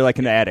you're like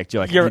an addict.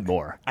 You're like, I need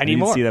more. I need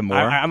more. See them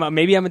more.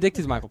 Maybe I'm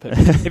addicted to Michael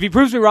Pittman. If he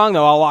proves me wrong,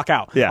 though, I'll walk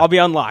out. Yeah. I'll be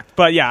unlocked.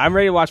 But yeah, I'm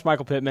ready to watch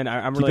Michael Pittman.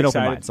 I'm Keep really an excited.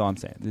 open mind. That's all I'm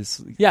saying.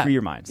 Just free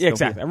your minds. Yeah,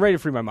 exactly. I'm ready to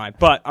free my mind.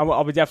 But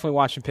I'll be definitely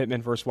watching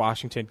Pittman versus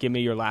Washington. Give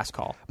me your last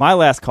call. My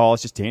last call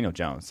is just Daniel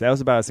Jones. That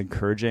was about as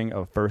encouraging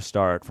of a first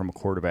start from a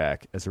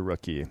quarterback as a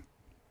rookie.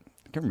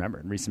 I can remember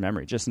in recent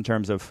memory, just in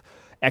terms of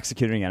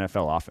executing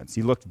NFL offense.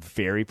 He looked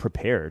very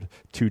prepared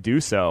to do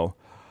so.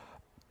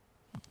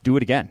 Do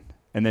it again,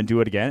 and then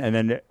do it again. And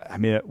then, I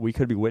mean, we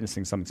could be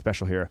witnessing something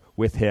special here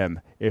with him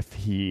if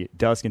he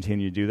does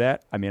continue to do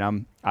that. I mean,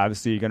 I'm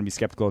obviously going to be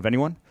skeptical of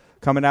anyone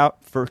coming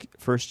out for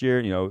first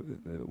year,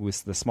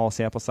 with the small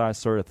sample size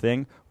sort of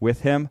thing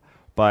with him.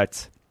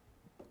 But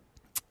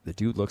the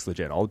dude looks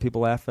legit. All the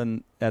people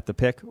laughing at the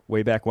pick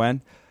way back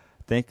when,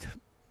 I think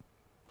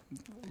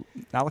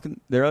not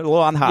looking. They're a little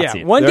on the hot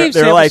seat. One game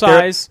sample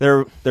size.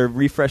 They're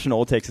refreshing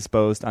old takes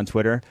exposed on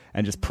Twitter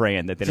and just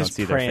praying that they don't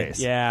see their face.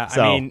 Yeah,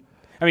 so,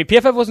 I mean,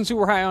 PFF wasn't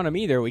super high on him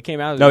either. We came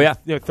out as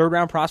a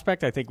third-round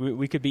prospect. I think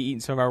we could be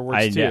eating some of our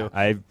words, too.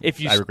 I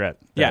regret that.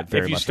 Yeah,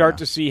 very if you much start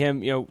to see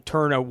him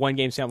turn a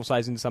one-game sample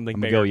size into something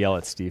bigger. I'm going to go yell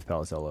at Steve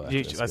Palazzolo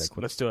after this.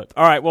 Let's do it.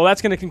 All right, well,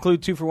 that's going to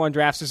conclude 2 for 1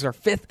 Drafts. This is our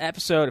 5th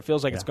episode. It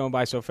feels like it's going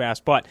by so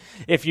fast. But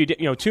if you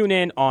tune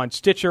in on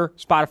Stitcher,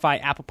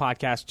 Spotify, Apple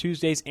Podcasts,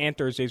 Tuesdays and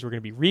Thursdays, we're going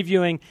to be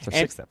reviewing. It's our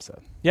 6th episode.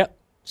 Yep.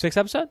 6th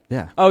episode?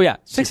 Yeah. Oh, yeah.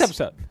 6th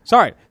episode.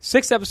 Sorry.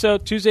 6th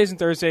episode, Tuesdays and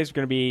Thursdays.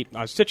 We're going to be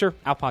on Stitcher,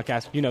 Apple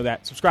Podcast. You know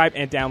that. Subscribe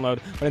and download.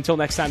 But until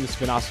next time, this has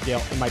been Austin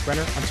Gale and Mike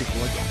Renner on 2 for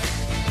 1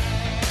 Game.